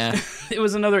 Yeah, it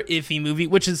was another iffy movie,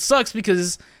 which sucks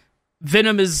because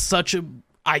Venom is such a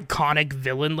iconic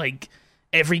villain.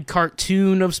 Every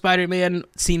cartoon of Spider-Man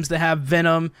seems to have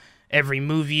Venom. Every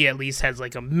movie at least has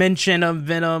a mention of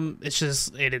Venom. It's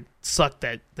just it sucked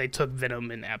that they took Venom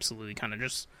and absolutely kind of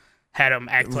just had him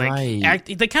act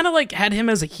they kind of had him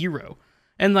as a hero.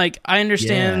 And I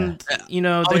understand,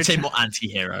 I would say more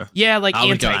anti-hero. Yeah,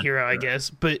 anti-hero, I guess.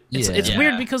 But it's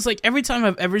weird because every time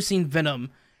I've ever seen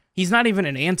Venom, he's not even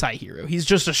an anti-hero. He's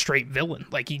just a straight villain.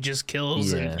 Like, he just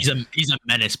kills. Yeah. And He's a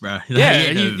menace, bro.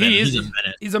 Yeah, He's a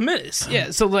menace. he's a menace.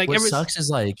 Yeah. So like, What sucks is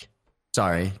like,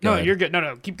 sorry. No, ahead. you're good.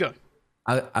 No, keep going.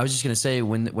 I was just gonna say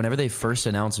whenever they first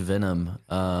announced Venom,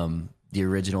 the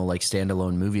original like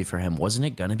standalone movie for him, wasn't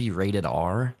it gonna be rated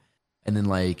R? And then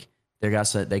like they got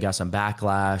some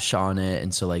backlash on it,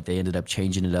 and so like they ended up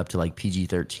changing it up to like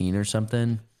PG-13 or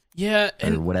something. Yeah,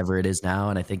 Or whatever it is now,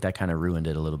 and I think that kind of ruined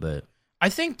it a little bit. I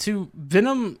think too,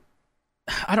 Venom.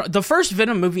 The first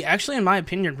Venom movie, actually, in my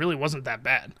opinion, really wasn't that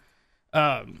bad.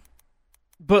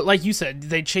 But like you said,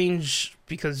 they changed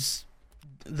because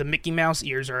the Mickey Mouse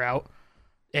ears are out,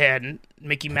 and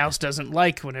Mickey Mouse doesn't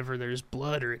like whenever there's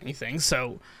blood or anything.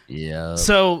 So Yeah.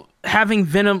 So having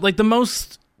Venom, like the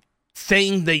most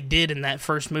thing they did in that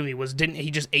first movie was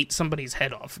he just ate somebody's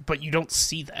head off, but you don't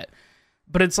see that.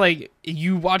 But it's like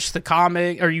you watch the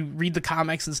comic or you read the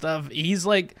comics and stuff, he's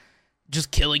like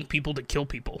just killing people to kill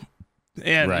people.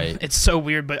 And It's so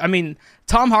weird, but I mean,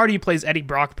 Tom Hardy plays Eddie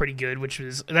Brock pretty good,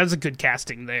 that's a good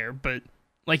casting there, but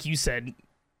like you said,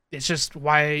 it's just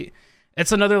why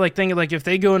it's another like thing like if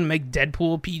they go and make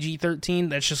Deadpool PG-13,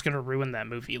 that's just going to ruin that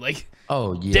movie. Like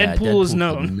Oh yeah, Deadpool is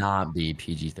known could not be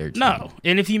PG-13. No.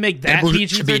 And if you make that Deadpool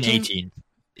PG-13, should be an 18.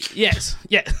 Yes.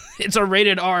 Yeah. It's a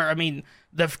rated R. I mean,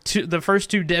 the first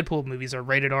two Deadpool movies are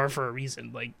rated R for a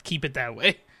reason. Like, keep it that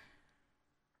way.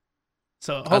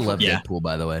 So I love Yeah. Deadpool,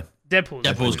 by the way.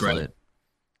 Deadpool's great.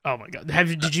 Oh my god!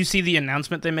 Did you see the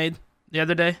announcement they made the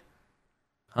other day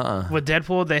Uh-uh. with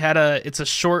Deadpool? They had it's a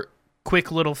short,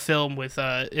 quick little film with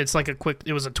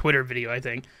it was a Twitter video, I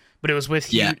think, but it was with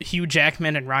Hugh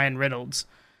Jackman and Ryan Reynolds.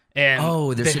 And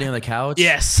Oh, they're sitting on the couch?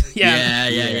 Yes.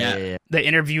 Yeah. They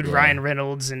interviewed Ryan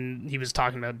Reynolds, and he was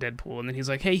talking about Deadpool, and then he's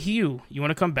like, "Hey, Hugh, you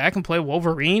want to come back and play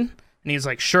Wolverine?" And he's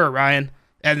like, "Sure, Ryan."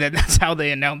 And then that's how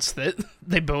they announced that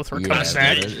they both were coming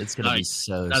back. It's gonna be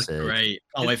so That's sick. great.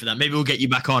 Can't wait for that. Maybe we'll get you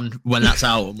back on when that's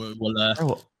out, and we'll talk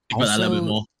about that a little bit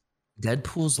more.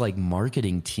 Deadpool's like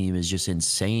marketing team is just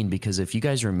insane because if you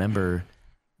guys remember,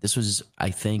 this was I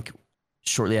think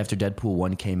shortly after Deadpool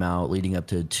 1 came out, leading up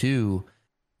to 2.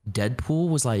 Deadpool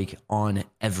was like on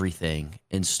everything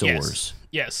in stores.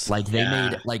 Yes. Like they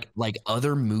made like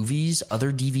other movies,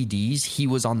 other DVDs, he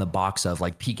was on the box of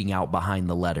like peeking out behind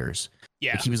the letters.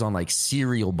 Yeah. Like he was on like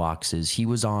cereal boxes. He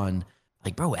was on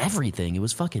like bro, everything. It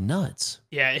was fucking nuts.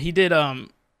 Yeah, he did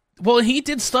well, he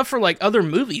did stuff for like other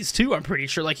movies too, I'm pretty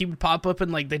sure. Like he would pop up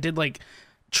and like they did like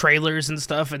trailers and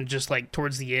stuff, and just like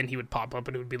towards the end he would pop up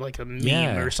and it would be like a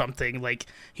meme or something like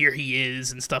here he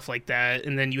is and stuff like that.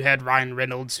 And then you had Ryan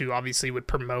Reynolds, who obviously would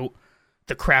promote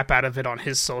the crap out of it on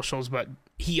his socials, but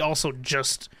he also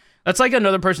that's like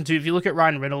another person too. If you look at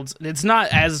Ryan Reynolds, it's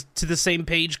not as to the same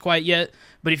page quite yet,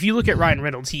 but if you look at Ryan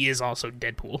Reynolds, he is also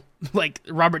Deadpool. Like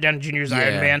Robert Downey Jr.'s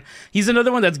Iron Man. He's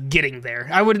another one that's getting there.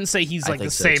 I wouldn't say he's like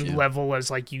the same level as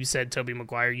like you said, Tobey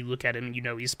Maguire. You look at him and you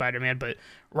know he's Spider-Man, but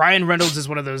Ryan Reynolds is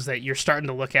one of those that you're starting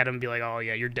to look at him and be like, oh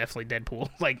yeah, you're definitely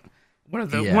Deadpool. Like one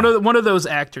of those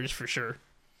actors for sure.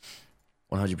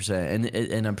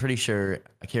 100%. And I'm pretty sure,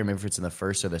 I can't remember if it's in the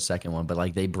first or the second one, but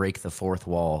like they break the fourth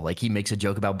wall. Like he makes a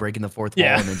joke about breaking the fourth wall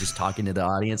and then just talking to the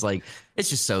audience. Like it's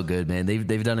just so good, man.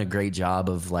 They've done a great job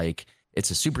of like,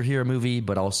 it's a superhero movie,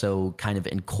 but also kind of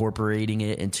incorporating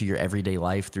it into your everyday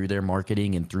life through their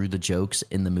marketing and through the jokes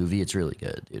in the movie. It's really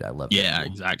good, dude. I love it. Yeah,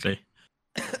 exactly.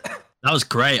 That was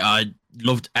great. I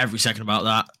loved every second about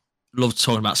that. Loved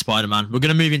talking about Spider-Man. We're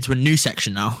going to move into a new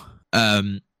section now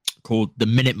called the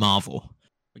Minute Marvel.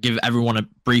 I'll give everyone a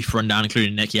brief rundown,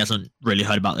 including Nick. He hasn't really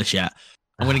heard about this yet.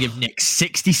 I'm going to give Nick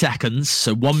 60 seconds,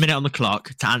 so 1 minute on the clock,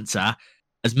 to answer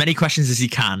as many questions as he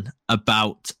can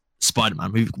about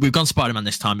Spider-Man. We've gone Spider-Man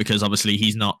this time because obviously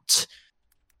he's not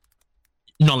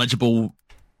knowledgeable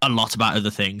a lot about other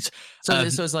things. So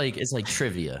it's like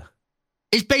trivia.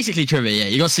 It's basically trivia. Yeah,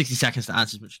 you got 60 seconds to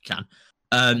answer as much as you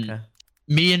can. Okay.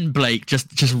 Me and Blake,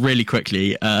 just really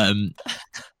quickly, in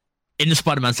the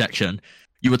Spider-Man section,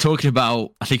 you were talking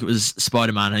about, I think it was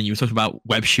Spider-Man, and you were talking about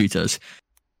web shooters.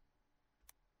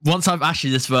 Once I've asked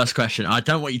you this first question, I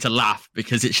don't want you to laugh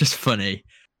because it's just funny.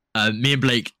 Me and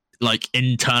Blake like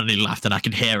internally laughed, and I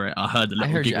could hear it. I heard the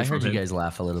little giggle from him. You guys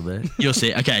laugh a little bit. You'll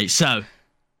see. Okay, so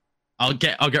I'll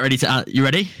get ready to. You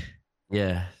ready?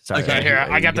 Yeah. Sorry. Okay, here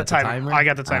I got the timer. I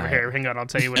got the timer here. Hang on, I'll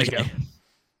tell you when to go. Okay.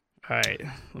 All right,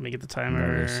 let me get the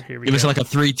timer. Here we It go. was like a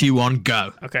 3, 2, 1,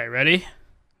 go. Okay, ready?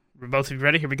 We're both of you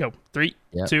ready? Here we go. 3,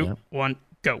 2, 1,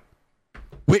 go.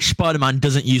 Which Spider-Man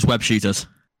doesn't use web shooters?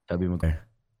 Tobey Maguire.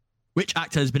 Which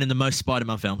actor has been in the most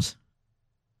Spider-Man films?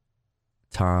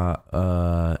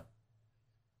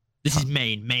 This is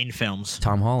main films.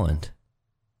 Tom Holland.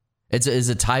 It's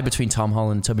a tie between Tom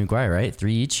Holland and Tobey Maguire, right?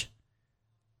 3 each.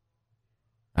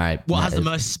 All right. What has the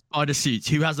most spider suits?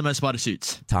 Who has the most spider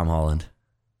suits? Tom Holland.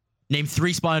 Name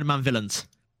 3 Spider-Man villains.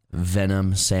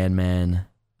 Venom, Sandman,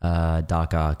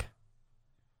 Doc Ock.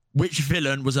 Which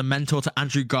villain was a mentor to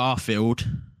Andrew Garfield?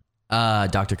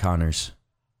 Dr. Connors.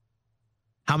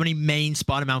 How many main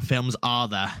Spider-Man films are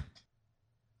there?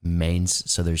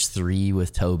 Mains. So there's 3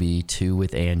 with Toby, 2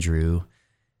 with Andrew,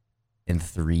 and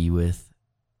 3 with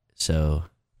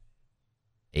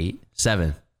 8,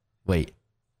 7. Wait,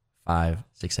 5,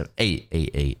 6, 7, 8,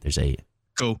 8, 8. There's 8.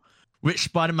 Cool. Which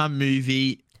Spider-Man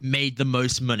movie made the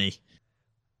most money?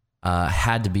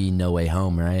 Had to be No Way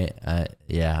Home, right?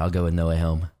 Yeah, I'll go with No Way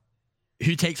Home.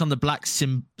 Who takes on the black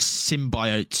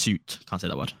symbiote suit? Can't say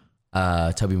that word.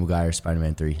 Tobey Maguire,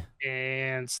 Spider-Man 3.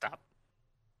 And stop.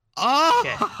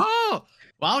 Oh,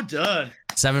 well done.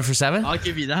 7 for 7. I'll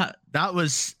give you that. That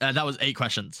was 8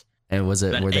 questions. And were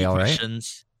Then they 8 all right?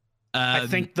 questions. I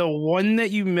think the one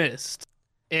that you missed,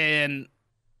 and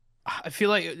I feel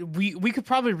like we could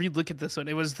probably relook at this one.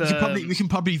 It was the we can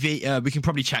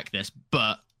probably check this,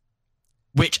 but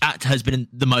which actor has been in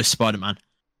the most Spider-Man?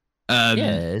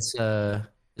 Yeah, it's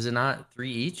is it not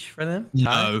 3 each for them?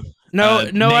 No. no.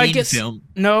 I main guess film.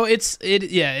 no.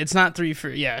 It's not 3 for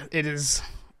it is.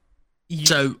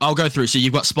 So I'll go through. So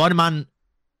you've got Spider-Man.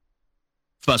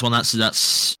 First one,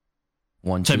 that's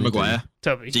 1, 2, Tobey Maguire.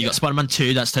 Toby. So you got Spider-Man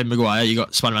 2, that's Tobey Maguire. You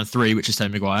got Spider-Man 3, which is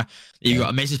Tobey Maguire. You got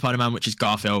Amazing Spider-Man, which is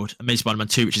Garfield. Amazing Spider-Man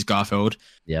 2, which is Garfield.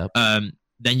 Yep.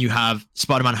 Then you have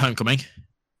Spider-Man Homecoming,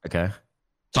 Okay.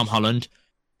 Tom Holland.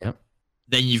 Yep.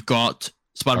 Then you've got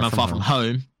Spider-Man Far From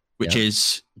Home, which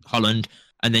is Holland.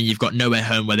 And then you've got No Way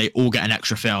Home, where they all get an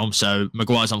extra film. So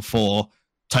Maguire's on 4,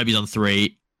 Tobey's on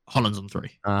 3, Holland's on 3.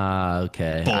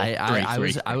 Okay. 4,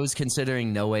 I was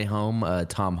considering No Way Home a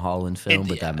Tom Holland film,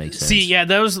 but that makes sense. See, yeah,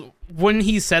 that was when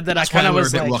he said that. That's I kind of why we're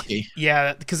was a bit like, rocky.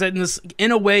 yeah, because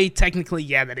in a way, technically,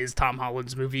 yeah, that is Tom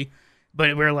Holland's movie.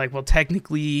 But we're like, well,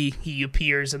 technically, he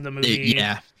appears in the movie.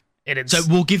 Yeah. And it's, So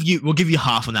we'll give you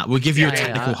half on that. We'll give you a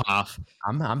technical half.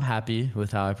 I'm happy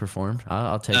with how I performed.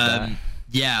 I'll take that.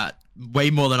 Yeah, way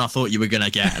more than I thought you were gonna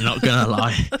get. I'm not gonna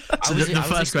lie. So the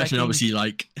first question, obviously,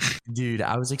 like, dude,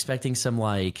 I was expecting some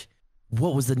like,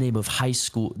 what was the name of the high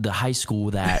school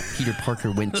that Peter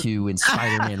Parker went to in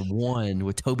Spider-Man 1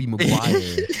 with Tobey Maguire?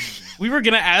 we were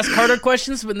gonna ask harder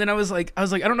questions, but then I was like, I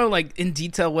don't know, like in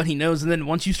detail what he knows. And then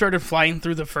once you started flying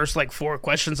through the first like 4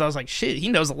 questions, I was like, shit, he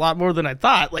knows a lot more than I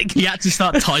thought. Like, he had to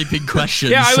start typing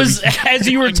questions. yeah, I was as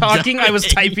you were talking, I was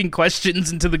typing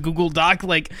questions into the Google Doc.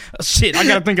 Like, shit, I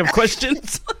gotta think of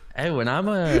questions. Hey, when I'm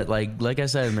like I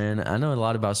said, man, I know a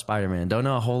lot about Spider-Man. Don't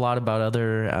know a whole lot about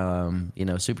other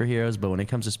superheroes, but when it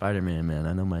comes to Spider-Man, man,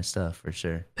 I know my stuff for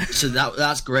sure. So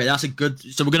that's great. That's a good.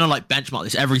 So we're gonna like benchmark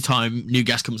this every time new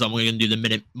guest comes on. We're gonna do the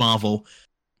minute Marvel,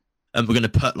 and we're gonna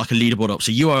put like a leaderboard up.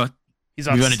 So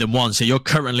we've only done 1, so you're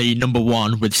currently number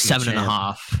 1 with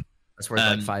 7.5. That's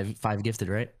worth like five gifted,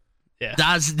 right? Yeah,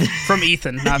 that's from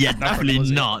Ethan.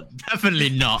 Definitely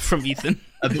not from Ethan.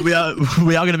 We are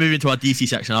going to move into our DC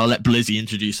section. I'll let Blizzy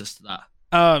introduce us to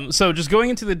that. So just going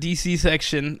into the DC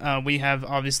section, we have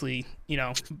obviously,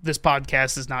 this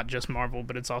podcast is not just Marvel,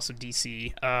 but it's also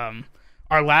DC.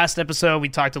 Our last episode, we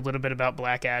talked a little bit about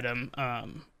Black Adam,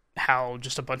 how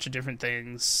just a bunch of different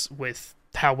things with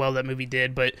how well that movie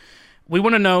did. But we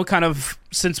want to know, kind of,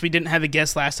 since we didn't have a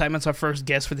guest last time, it's our first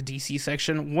guest for the DC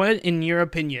section. What, in your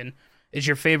opinion, is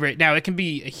your favorite? Now, it can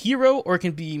be a hero, or it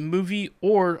can be movie,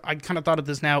 or I kind of thought of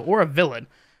this now, or a villain.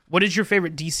 What is your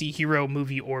favorite DC hero,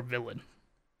 movie, or villain?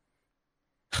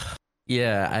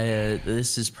 Yeah,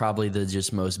 this is probably the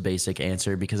just most basic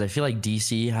answer, because I feel like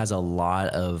DC has a lot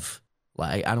of,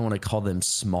 like, I don't want to call them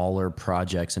smaller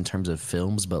projects in terms of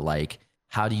films, but like,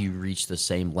 how do you reach the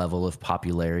same level of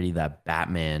popularity that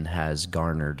Batman has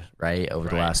garnered, right, over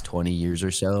the last 20 years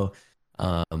or so?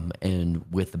 And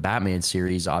with the Batman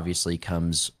series, obviously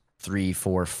comes 3,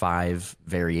 4, 5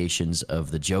 variations of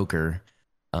the Joker.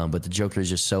 But the Joker is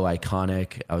just so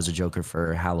iconic. I was a Joker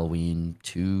for Halloween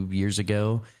 2 years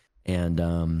ago.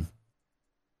 And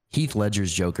Heath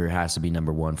Ledger's Joker has to be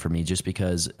number 1 for me, just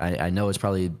because I know it's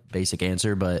probably a basic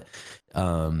answer, but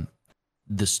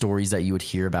the stories that you would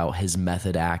hear about his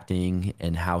method acting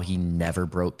and how he never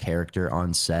broke character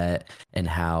on set, and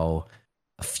how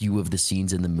a few of the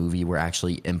scenes in the movie were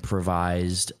actually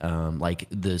improvised, like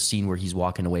the scene where he's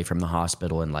walking away from the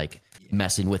hospital and like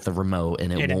messing with the remote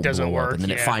and it won't doesn't blow work, up, and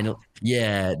then it finally,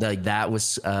 like that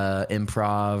was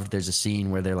improv. There's a scene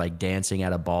where they're like dancing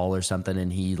at a ball or something,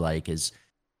 and he like is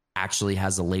actually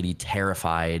has a lady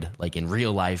terrified, like in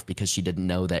real life, because she didn't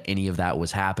know that any of that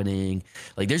was happening.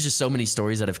 Like, there's just so many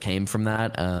stories that have came from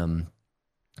that.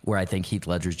 Where I think Heath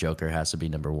Ledger's Joker has to be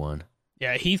number one.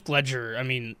 Yeah, Heath Ledger. I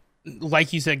mean,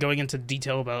 like you said, going into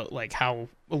detail about like how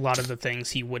a lot of the things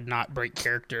he would not break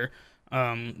character.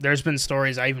 There's been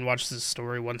stories. I even watched this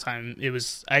story one time. It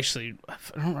was actually, I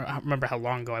don't remember how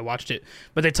long ago I watched it,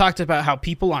 but they talked about how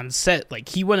people on set, like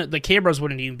the cameras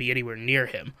wouldn't even be anywhere near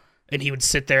him. And he would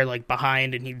sit there like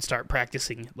behind and he'd start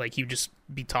practicing. Like he would just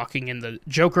be talking in the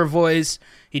Joker voice.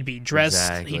 He'd be dressed.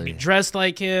 Exactly. He'd be dressed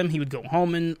like him. He would go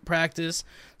home and practice.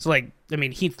 So like, I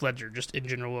mean, Heath Ledger, just in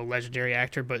general, a legendary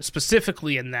actor, but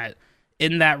specifically in that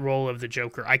role of the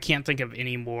Joker, I can't think of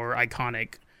any more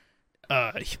iconic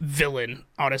villain,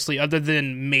 honestly, other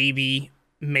than maybe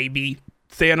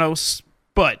Thanos.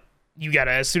 But you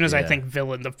gotta, as soon as I think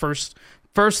villain, the first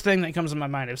thing that comes to my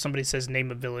mind, if somebody says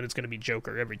name a villain, it's going to be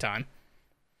Joker every time.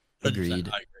 Agreed.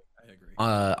 I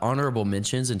agree. Honorable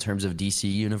mentions in terms of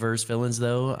DC Universe villains,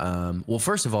 though. Well,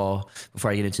 first of all,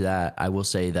 before I get into that, I will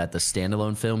say that the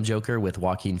standalone film Joker with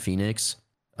Joaquin Phoenix,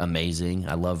 amazing.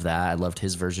 I love that. I loved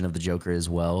his version of the Joker as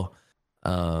well.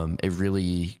 It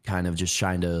really kind of just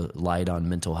shined a light on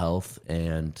mental health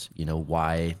and, you know,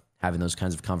 why having those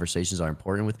kinds of conversations are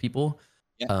important with people.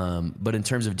 Yeah. But in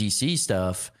terms of DC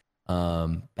stuff,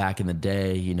 back in the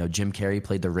day, you know, Jim Carrey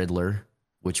played the Riddler,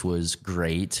 which was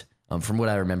great. From what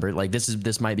I remember, like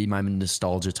this might be my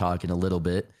nostalgia talking a little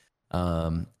bit.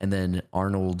 And then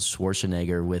Arnold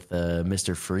Schwarzenegger with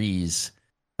Mr. Freeze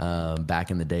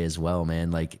back in the day as well, man.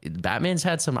 Like Batman's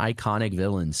had some iconic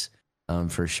villains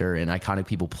for sure, and iconic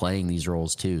people playing these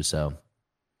roles too. So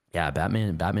yeah,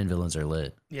 Batman villains are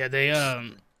lit. Yeah,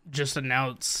 they just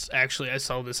announced, actually I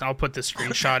saw this, and I'll put this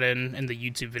screenshot in the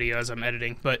YouTube video as I'm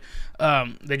editing, but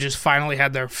they just finally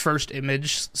had their first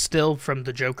image still from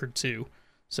the Joker 2.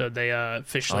 So they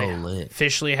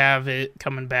officially have it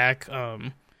coming back.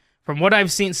 From what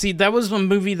I've seen, that was a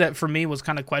movie that for me was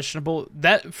kind of questionable.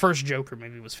 That first Joker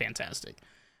movie was fantastic.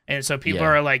 And so people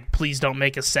are like, please don't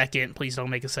make a second,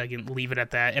 leave it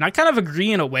at that. And I kind of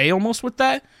agree in a way almost with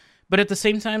that. But at the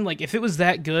same time, like if it was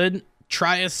that good,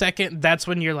 try a second. That's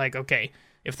when you're like, okay,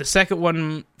 if the second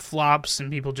one flops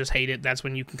and people just hate it, that's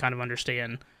when you can kind of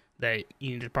understand that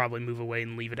you need to probably move away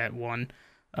and leave it at one.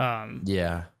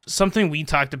 Something we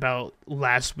talked about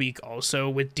last week also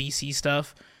with DC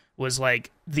stuff was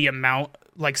like the amount,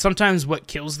 like sometimes what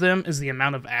kills them is the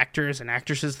amount of actors and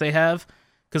actresses they have.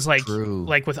 Because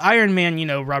like with Iron Man, you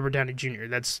know, Robert Downey Jr.,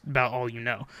 that's about all you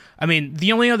know. I mean,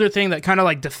 the only other thing that kind of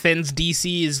like defends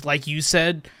DC is, like you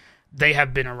said, they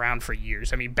have been around for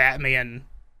years. I mean, Batman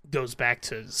goes back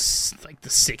to like the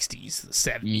 60s, the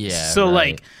 70s.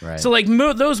 Yeah.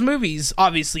 So those movies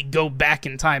obviously go back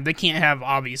in time. They can't have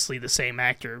obviously the same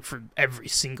actor for every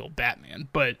single Batman,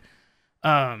 but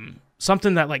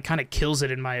something that like kind of kills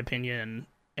it in my opinion,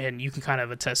 and you can kind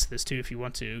of attest to this too if you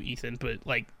want to, Ethan, but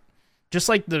like just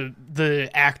like the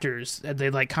actors, they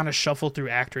like kind of shuffle through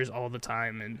actors all the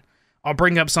time, and I'll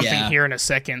bring up something here in a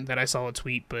second that I saw a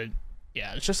tweet, but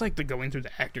yeah, it's just like the going through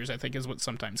the actors, I think, is what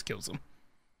sometimes kills them.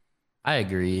 I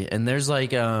agree. And there's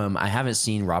like, I haven't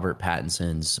seen Robert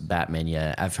Pattinson's Batman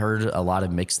yet. I've heard a lot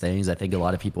of mixed things. I think a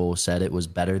lot of people said it was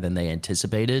better than they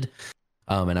anticipated.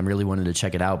 And I'm really wanted to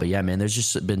check it out. But yeah, man, there's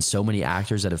just been so many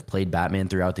actors that have played Batman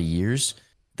throughout the years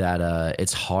that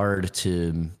it's hard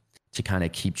to kind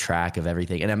of keep track of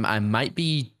everything. And I might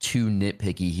be too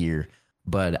nitpicky here,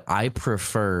 but I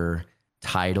prefer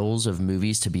titles of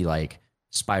movies to be like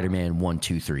Spider-Man 1,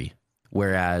 2, 3.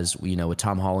 Whereas, you know, with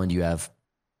Tom Holland, you have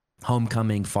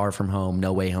Homecoming, Far From Home,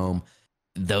 No Way Home.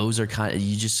 Those are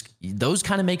those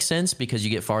kind of make sense because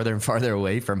you get farther and farther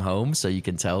away from home, so you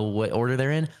can tell what order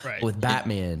they're in. Right. With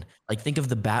Batman, like think of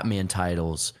the Batman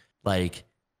titles. Like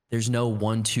there's no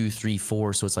 1, 2, 3,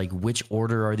 4. So it's like, which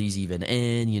order are these even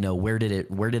in? You know, where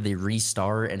did they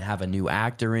restart and have a new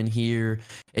actor in here?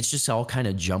 It's just all kind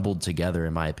of jumbled together,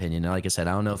 in my opinion. And like I said,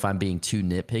 I don't know if I'm being too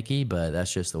nitpicky, but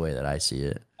that's just the way that I see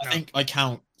it. I think I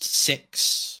count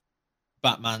 6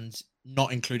 Batmans,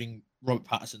 not including Robert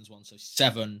Pattinson's one, so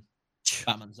 7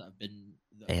 Batmans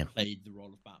that have played the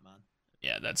role of Batman.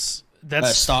 Yeah, that's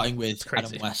starting with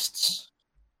crazy. Adam West's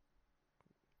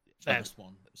first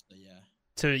one.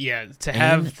 So, yeah. To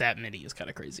have that many is kind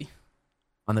of crazy.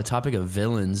 On the topic of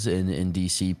villains in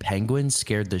DC, Penguin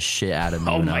scared the shit out of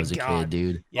me when I was a kid,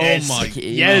 dude. Yes. Oh my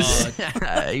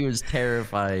God. He was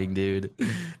terrifying, dude.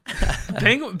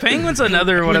 Penguin's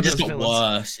another one of those villains.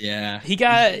 Worse, yeah. He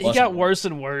got worse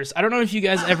and worse. I don't know if you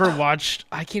guys ever watched.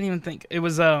 I can't even think. It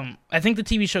was I think the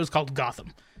TV show is called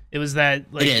Gotham, It was that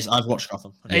like It is. I've watched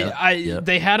Gotham.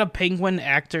 They had a penguin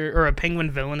actor or a penguin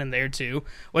villain in there too,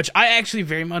 which I actually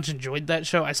very much enjoyed that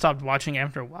show. I stopped watching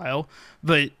after a while,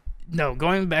 but no,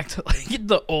 going back to like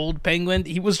the old penguin,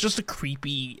 he was just a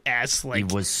creepy ass like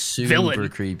He was super villain.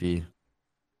 creepy.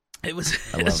 It was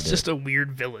just a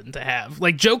weird villain to have.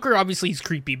 Like Joker, obviously he's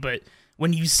creepy, but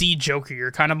when you see Joker,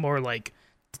 you're kind of more like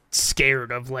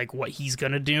scared of like what he's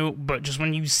gonna do. But just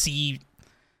when you see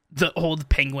the old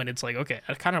penguin, it's like, okay,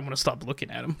 I kind of want to stop looking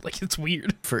at him. Like it's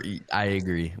weird. I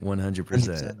agree,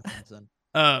 100%.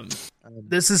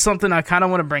 This is something I kind of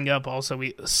want to bring up. Also,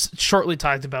 we shortly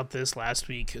talked about this last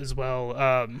week as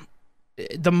well.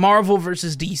 The Marvel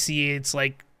versus DC. It's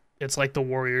like the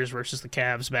Warriors versus the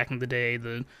Cavs back in the day.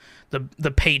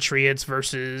 The Patriots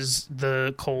versus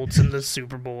the Colts in the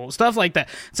Super Bowl, stuff like that.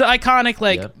 It's an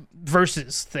iconic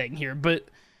versus thing here, but.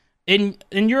 In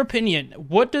your opinion,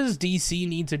 what does DC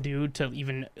need to do to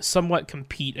even somewhat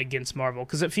compete against Marvel?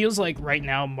 Because it feels like right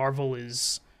now Marvel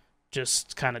is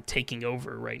just kind of taking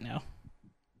over right now.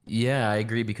 Yeah, I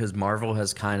agree because Marvel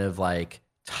has kind of like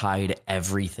tied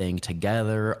everything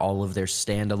together. All of their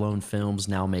standalone films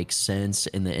now make sense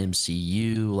in the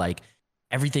MCU. Like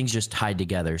everything's just tied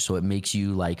together, so it makes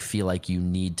you like feel like you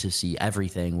need to see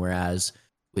everything. Whereas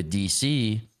with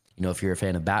DC, you know, if you're a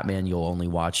fan of Batman, you'll only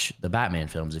watch the Batman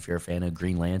films. If you're a fan of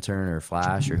Green Lantern or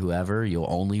Flash or whoever, you'll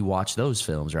only watch those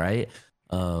films, right?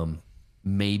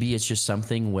 Maybe it's just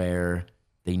something where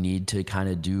they need to kind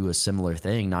of do a similar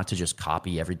thing, not to just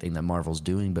copy everything that Marvel's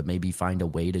doing, but maybe find a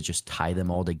way to just tie them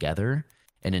all together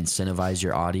and incentivize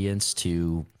your audience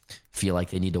to feel like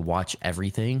they need to watch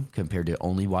everything compared to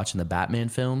only watching the Batman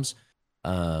films.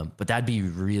 But that'd be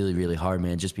really, really hard,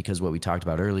 man, just because what we talked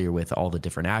about earlier with all the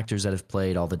different actors that have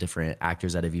played, all the different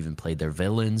actors that have even played their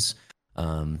villains.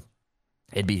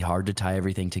 It'd be hard to tie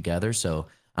everything together. So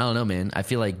I don't know, man. I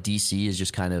feel like DC is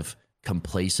just kind of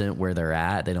complacent where they're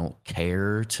at. They don't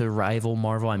care to rival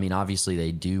Marvel. I mean, obviously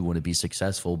they do want to be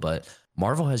successful, but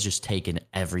Marvel has just taken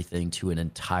everything to an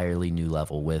entirely new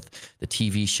level with the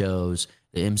TV shows,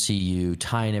 the MCU,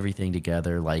 tying everything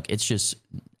together. Like it's just,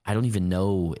 I don't even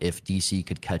know if DC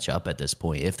could catch up at this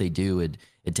point. If they do, it'd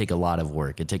take a lot of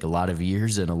work. It'd take a lot of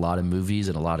years and a lot of movies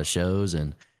and a lot of shows,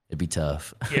 and it'd be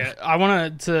tough. Yeah,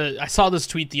 I saw this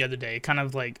tweet the other day, kind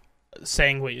of like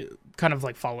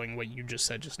following what you just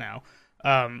said just now.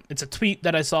 It's a tweet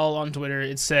that I saw on Twitter.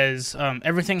 It says,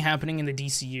 everything happening in the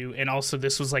DCU, and also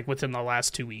this was like within the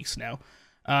last 2 weeks now.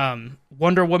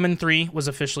 Wonder Woman 3 was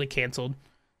officially canceled.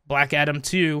 Black Adam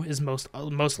 2 is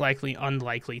most likely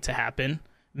unlikely to happen.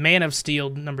 Man of Steel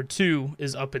number 2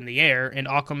 is up in the air, and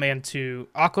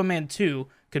Aquaman 2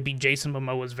 could be Jason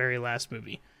Momoa's very last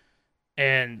movie.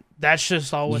 And that's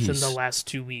just all within the last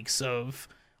 2 weeks of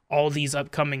all these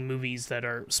upcoming movies that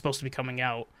are supposed to be coming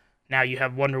out. Now you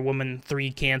have Wonder Woman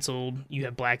 3 canceled, you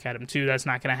have Black Adam 2, that's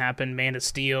not going to happen, Man of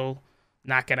Steel,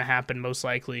 not going to happen most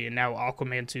likely, and now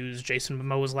Aquaman 2 is Jason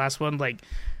Momoa's last one. Like,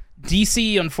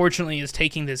 DC, unfortunately, is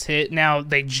taking this hit. Now,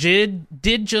 they did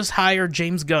just hire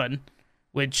James Gunn,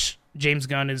 which James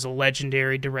Gunn is a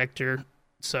legendary director,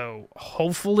 so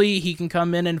hopefully he can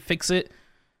come in and fix it.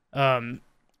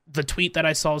 The tweet that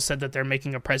I saw said that they're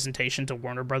making a presentation to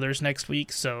Warner Brothers next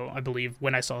week, so I believe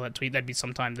when I saw that tweet, that'd be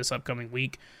sometime this upcoming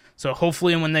week. So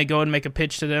hopefully when they go and make a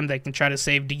pitch to them, they can try to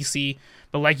save DC.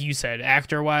 But like you said,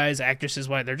 actor-wise,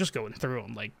 actresses-wise, they're just going through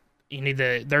them. Like,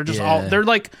 they're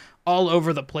like all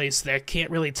over the place. They can't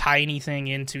really tie anything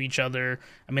into each other.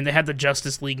 I mean, they had the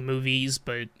Justice League movies,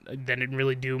 but they didn't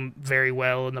really do very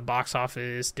well in the box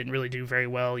office. Didn't really do very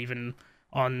well even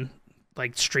on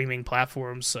like streaming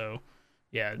platforms. So,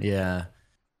 yeah.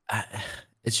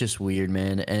 It's just weird,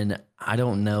 man. And I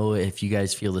don't know if you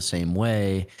guys feel the same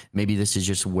way. Maybe this is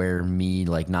just where me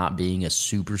like not being a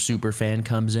super fan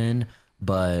comes in,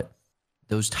 but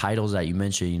those titles that you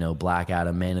mentioned, you know, Black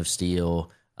Adam, Man of Steel,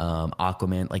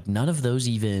 Aquaman, like none of those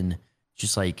even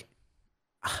just like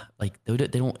they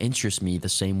don't interest me the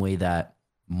same way that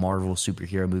Marvel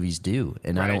superhero movies do.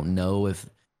 And right. I don't know if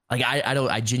like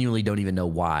I genuinely don't even know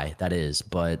why that is.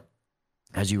 But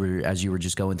as you were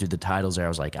just going through the titles there, I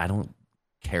was like, I don't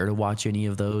care to watch any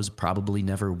of those. Probably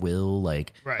never will.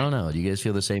 Like, right. I don't know. Do you guys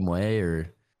feel the same way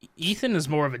or? Ethan is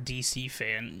more of a DC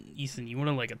fan. Ethan, you want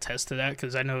to like attest to that?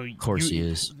 Because I know, of course, he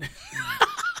is.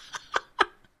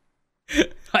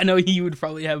 I know he would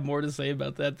probably have more to say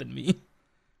about that than me.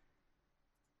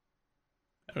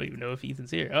 I don't even know if Ethan's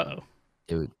here. Uh-oh.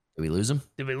 Did we lose him?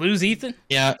 Did we lose Ethan?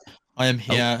 Yeah, I am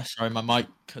here. Oh. Sorry, my mic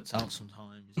cuts out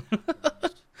sometimes.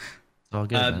 It's all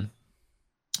good, man.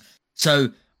 So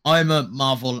I'm a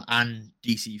Marvel and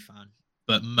DC fan,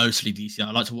 but mostly DC. I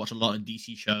like to watch a lot of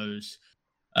DC shows.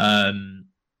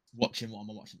 watching what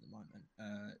am I watching at the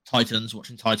moment? Titans,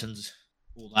 watching Titans,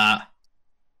 all that.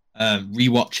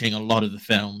 Rewatching a lot of the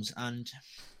films, and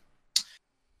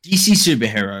DC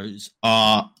superheroes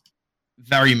are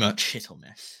very much hit or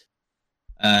miss,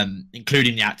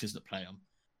 including the actors that play them.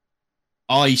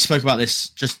 I spoke about this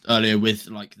just earlier with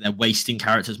like their wasting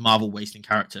characters, Marvel wasting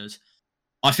characters.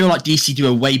 I feel like DC do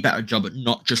a way better job at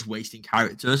not just wasting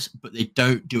characters, but they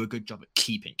don't do a good job at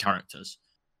keeping characters.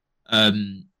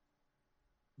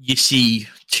 You see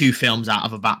 2 films out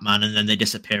of a Batman and then they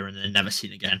disappear and they're never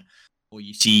seen again. Or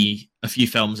you see a few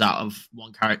films out of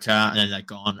one character and then they're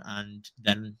gone, and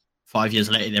then 5 years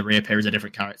later they reappear as a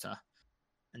different character.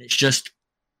 And it's just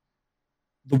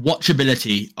the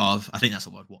watchability of, I think that's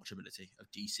the word, watchability of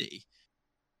DC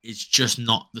is just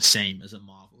not the same as a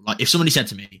Marvel. Like if somebody said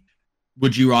to me,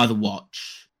 would you rather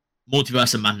watch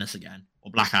Multiverse of Madness again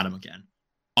or Black Adam again?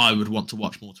 I would want to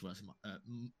watch Multiverse.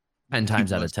 10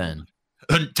 times out of 10.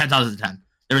 10 times out of 10.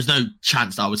 There is no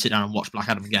chance that I would sit down and watch Black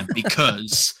Adam again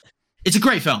because it's a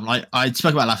great film. Like I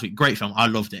spoke about last week, great film. I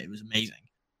loved it. It was amazing.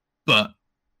 But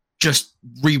just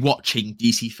rewatching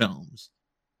DC films,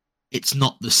 it's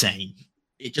not the same.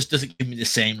 It just doesn't give me the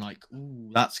same like, ooh,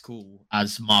 that's cool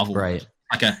as Marvel. Right.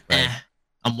 Like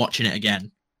I'm watching it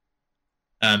again.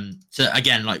 So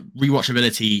again, like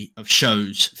rewatchability of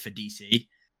shows for DC.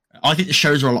 I think the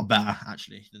shows are a lot better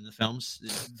actually than the films.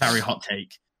 It's a very hot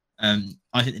take.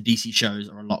 I think the DC shows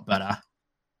are a lot better.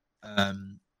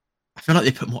 I feel like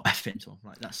they put more effort into them.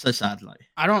 Like that's so sad. Like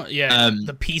I don't. Yeah,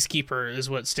 the Peacekeeper is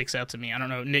what sticks out to me. I don't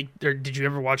know, Nick. Did you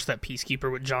ever watch that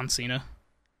Peacekeeper with John Cena?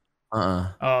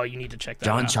 Oh, you need to check that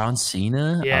out. John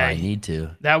Cena? Yeah, I need to.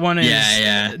 That one is.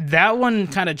 Yeah. That one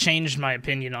kind of changed my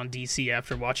opinion on DC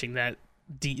after watching that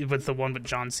with the one with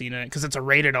John Cena, because it's a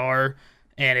rated R,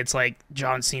 and it's like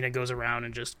John Cena goes around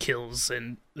and just kills,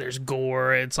 and there's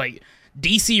gore. It's like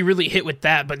DC really hit with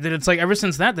that, but then it's like ever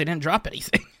since that they didn't drop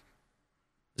anything.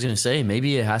 I was gonna say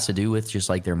maybe it has to do with just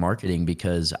like their marketing,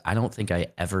 because I don't think I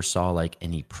ever saw like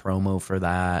any promo for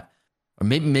that, or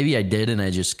maybe I did and I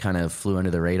just kind of flew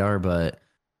under the radar. But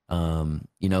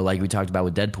you know, like we talked about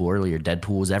with Deadpool earlier,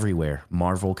 Deadpool is everywhere.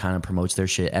 Marvel kind of promotes their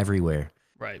shit everywhere,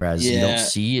 Right? Whereas you don't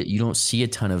see it. You don't see a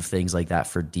ton of things like that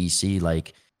for DC.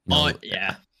 Like, you know,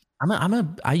 yeah.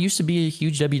 I used to be a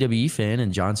huge WWE fan,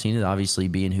 and John Cena obviously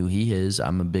being who he is,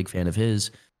 I'm a big fan of his.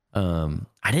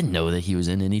 I didn't know that he was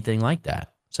in anything like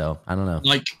that. So I don't know.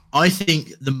 Like, I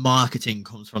think the marketing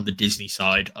comes from the Disney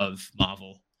side of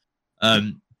Marvel.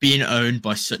 Being owned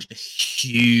by such a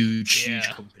huge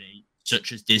company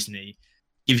such as Disney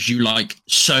gives you like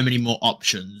so many more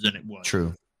options than it was.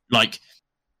 True. Like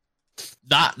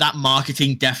that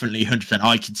marketing definitely 100%.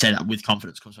 I can say that with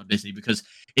confidence comes from Disney, because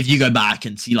if you go back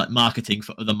and see like marketing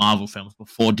for other Marvel films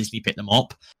before Disney picked them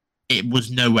up, it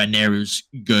was nowhere near as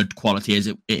good quality as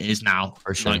it is now.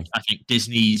 For sure. Like, I think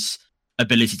Disney's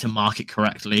ability to market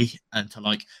correctly and to,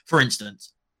 like, for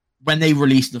instance, when they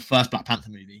released the first Black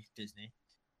Panther movie, Disney,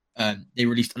 they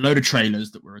released a load of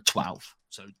trailers that were a 12.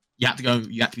 So you had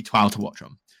to be 12 to watch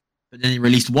them. But then they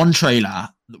released one trailer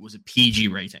that was a PG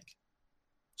rating.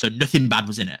 So nothing bad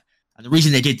was in it. And the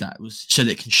reason they did that was so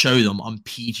they can show them on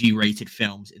PG rated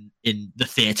films in the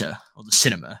theater or the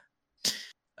cinema.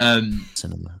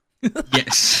 Cinema.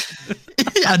 Yes.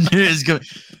 I knew it was good.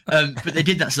 But they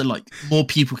did that so like more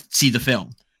people could see the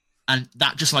film. And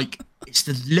that just like, it's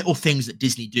the little things that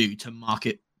Disney do to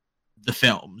market the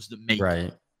films that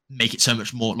make it so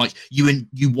much more like you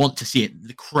want to see it.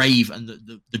 The crave and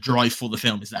the drive for the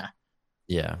film is there.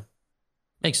 Yeah.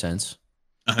 Makes sense.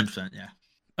 100%, yeah.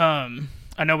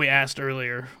 I know we asked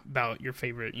earlier about your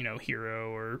favorite,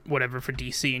 hero or whatever for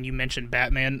DC, and you mentioned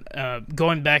Batman.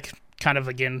 Going back kind of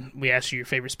again, we asked you your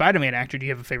favorite Spider-Man actor. Do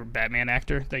you have a favorite Batman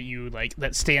actor that you like,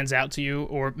 that stands out to you?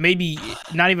 Or maybe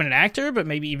not even an actor, but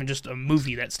maybe even just a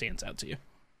movie that stands out to you?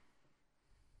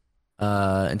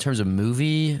 In terms of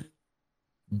movie,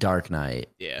 Dark Knight.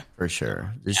 Yeah. For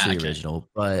sure. This is the original.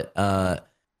 But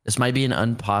this might be an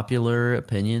unpopular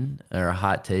opinion or a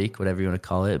hot take, whatever you want to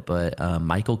call it, but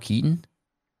Michael Keaton.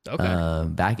 Okay.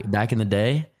 Back in the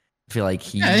day, I feel like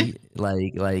he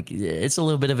like it's a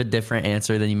little bit of a different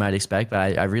answer than you might expect,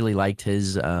 but I really liked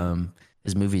his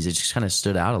movies. It just kind of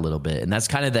stood out a little bit, and that's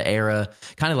kind of the era,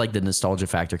 kind of like the nostalgia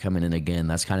factor coming in again.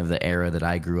 That's kind of the era that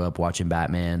I grew up watching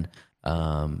Batman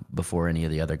before any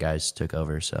of the other guys took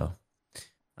over. So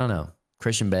I don't know.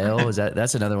 Christian Bale,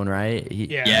 that's another one, right?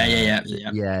 Yeah.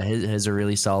 His are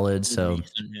really solid. So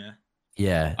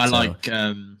yeah. I like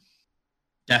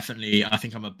definitely. I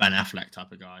think I'm a Ben Affleck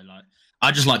type of guy. Like,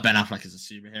 I just like Ben Affleck as a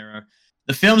superhero.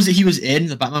 The films that he was in,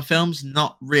 the Batman films,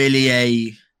 not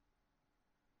really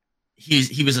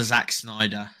he was a Zack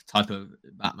Snyder type of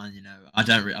Batman. You know,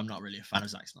 I'm not really a fan of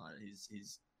Zack Snyder.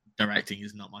 His directing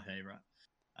is not my favorite.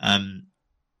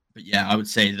 But yeah, I would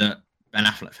say that Ben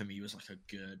Affleck for me was like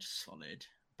a good, solid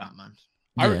Batman.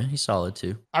 Yeah, he's solid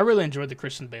too. I really enjoyed the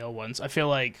Christian Bale ones. I feel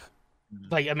like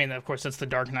I mean, of course, that's the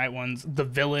Dark Knight ones, the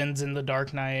villains in the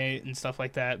Dark Knight and stuff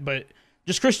like that. But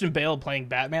just Christian Bale playing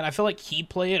Batman, I feel like he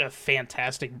played a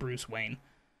fantastic Bruce Wayne.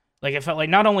 Like, I felt like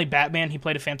not only Batman, he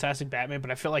played a fantastic Batman, but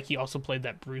I feel like he also played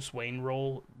that Bruce Wayne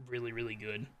role really, really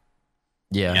good.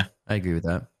 Yeah. I agree with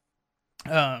that.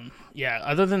 Yeah,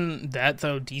 other than that,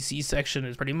 though, DC section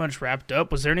is pretty much wrapped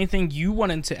up. Was there anything you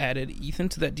wanted to add, Ethan,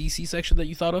 to that DC section that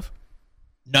you thought of?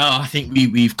 No, I think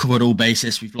we've covered all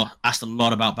bases. We've asked a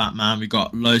lot about Batman. We've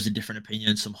got loads of different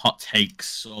opinions, some hot takes,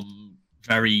 some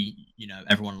very,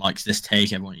 everyone likes this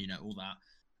take, everyone, all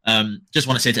that. Just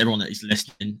want to say to everyone that is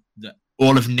listening that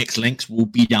all of Nick's links will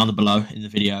be down below in the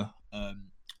video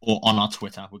or on our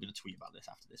Twitter. We're going to tweet about this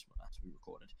after we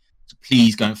recorded. So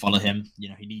please go and follow him.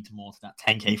 He needs more to that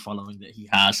 10K following that he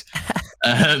has.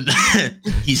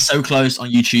 He's so close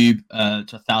on YouTube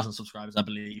to 1,000 subscribers, I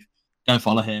believe. Go and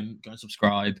follow him. Go and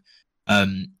subscribe. Go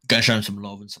and show him some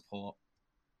love and support.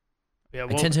 Yeah,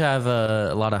 I tend to have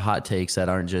a lot of hot takes that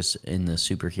aren't just in the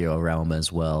superhero realm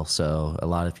as well. So a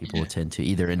lot of people tend to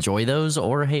either enjoy those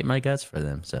or hate my guts for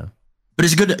them. So, but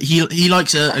it's good. He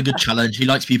likes a good challenge. He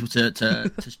likes people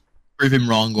to prove him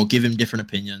wrong or give him different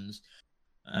opinions.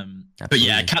 But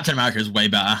yeah, Captain America is way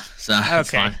better. So it's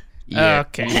fine. Yeah,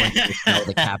 okay.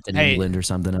 The Captain England or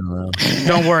something. I don't know.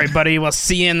 Don't worry, buddy. We'll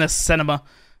see you in the cinema.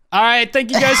 All right, thank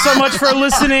you guys so much for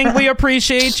listening. We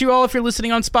appreciate you all. If you're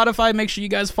listening on Spotify, make sure you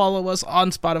guys follow us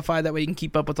on Spotify. That way you can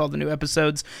keep up with all the new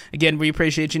episodes. Again, we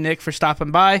appreciate you, Nick, for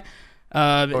stopping by.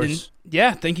 Of course. And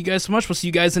yeah, thank you guys so much. We'll see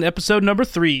you guys in episode number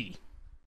 3.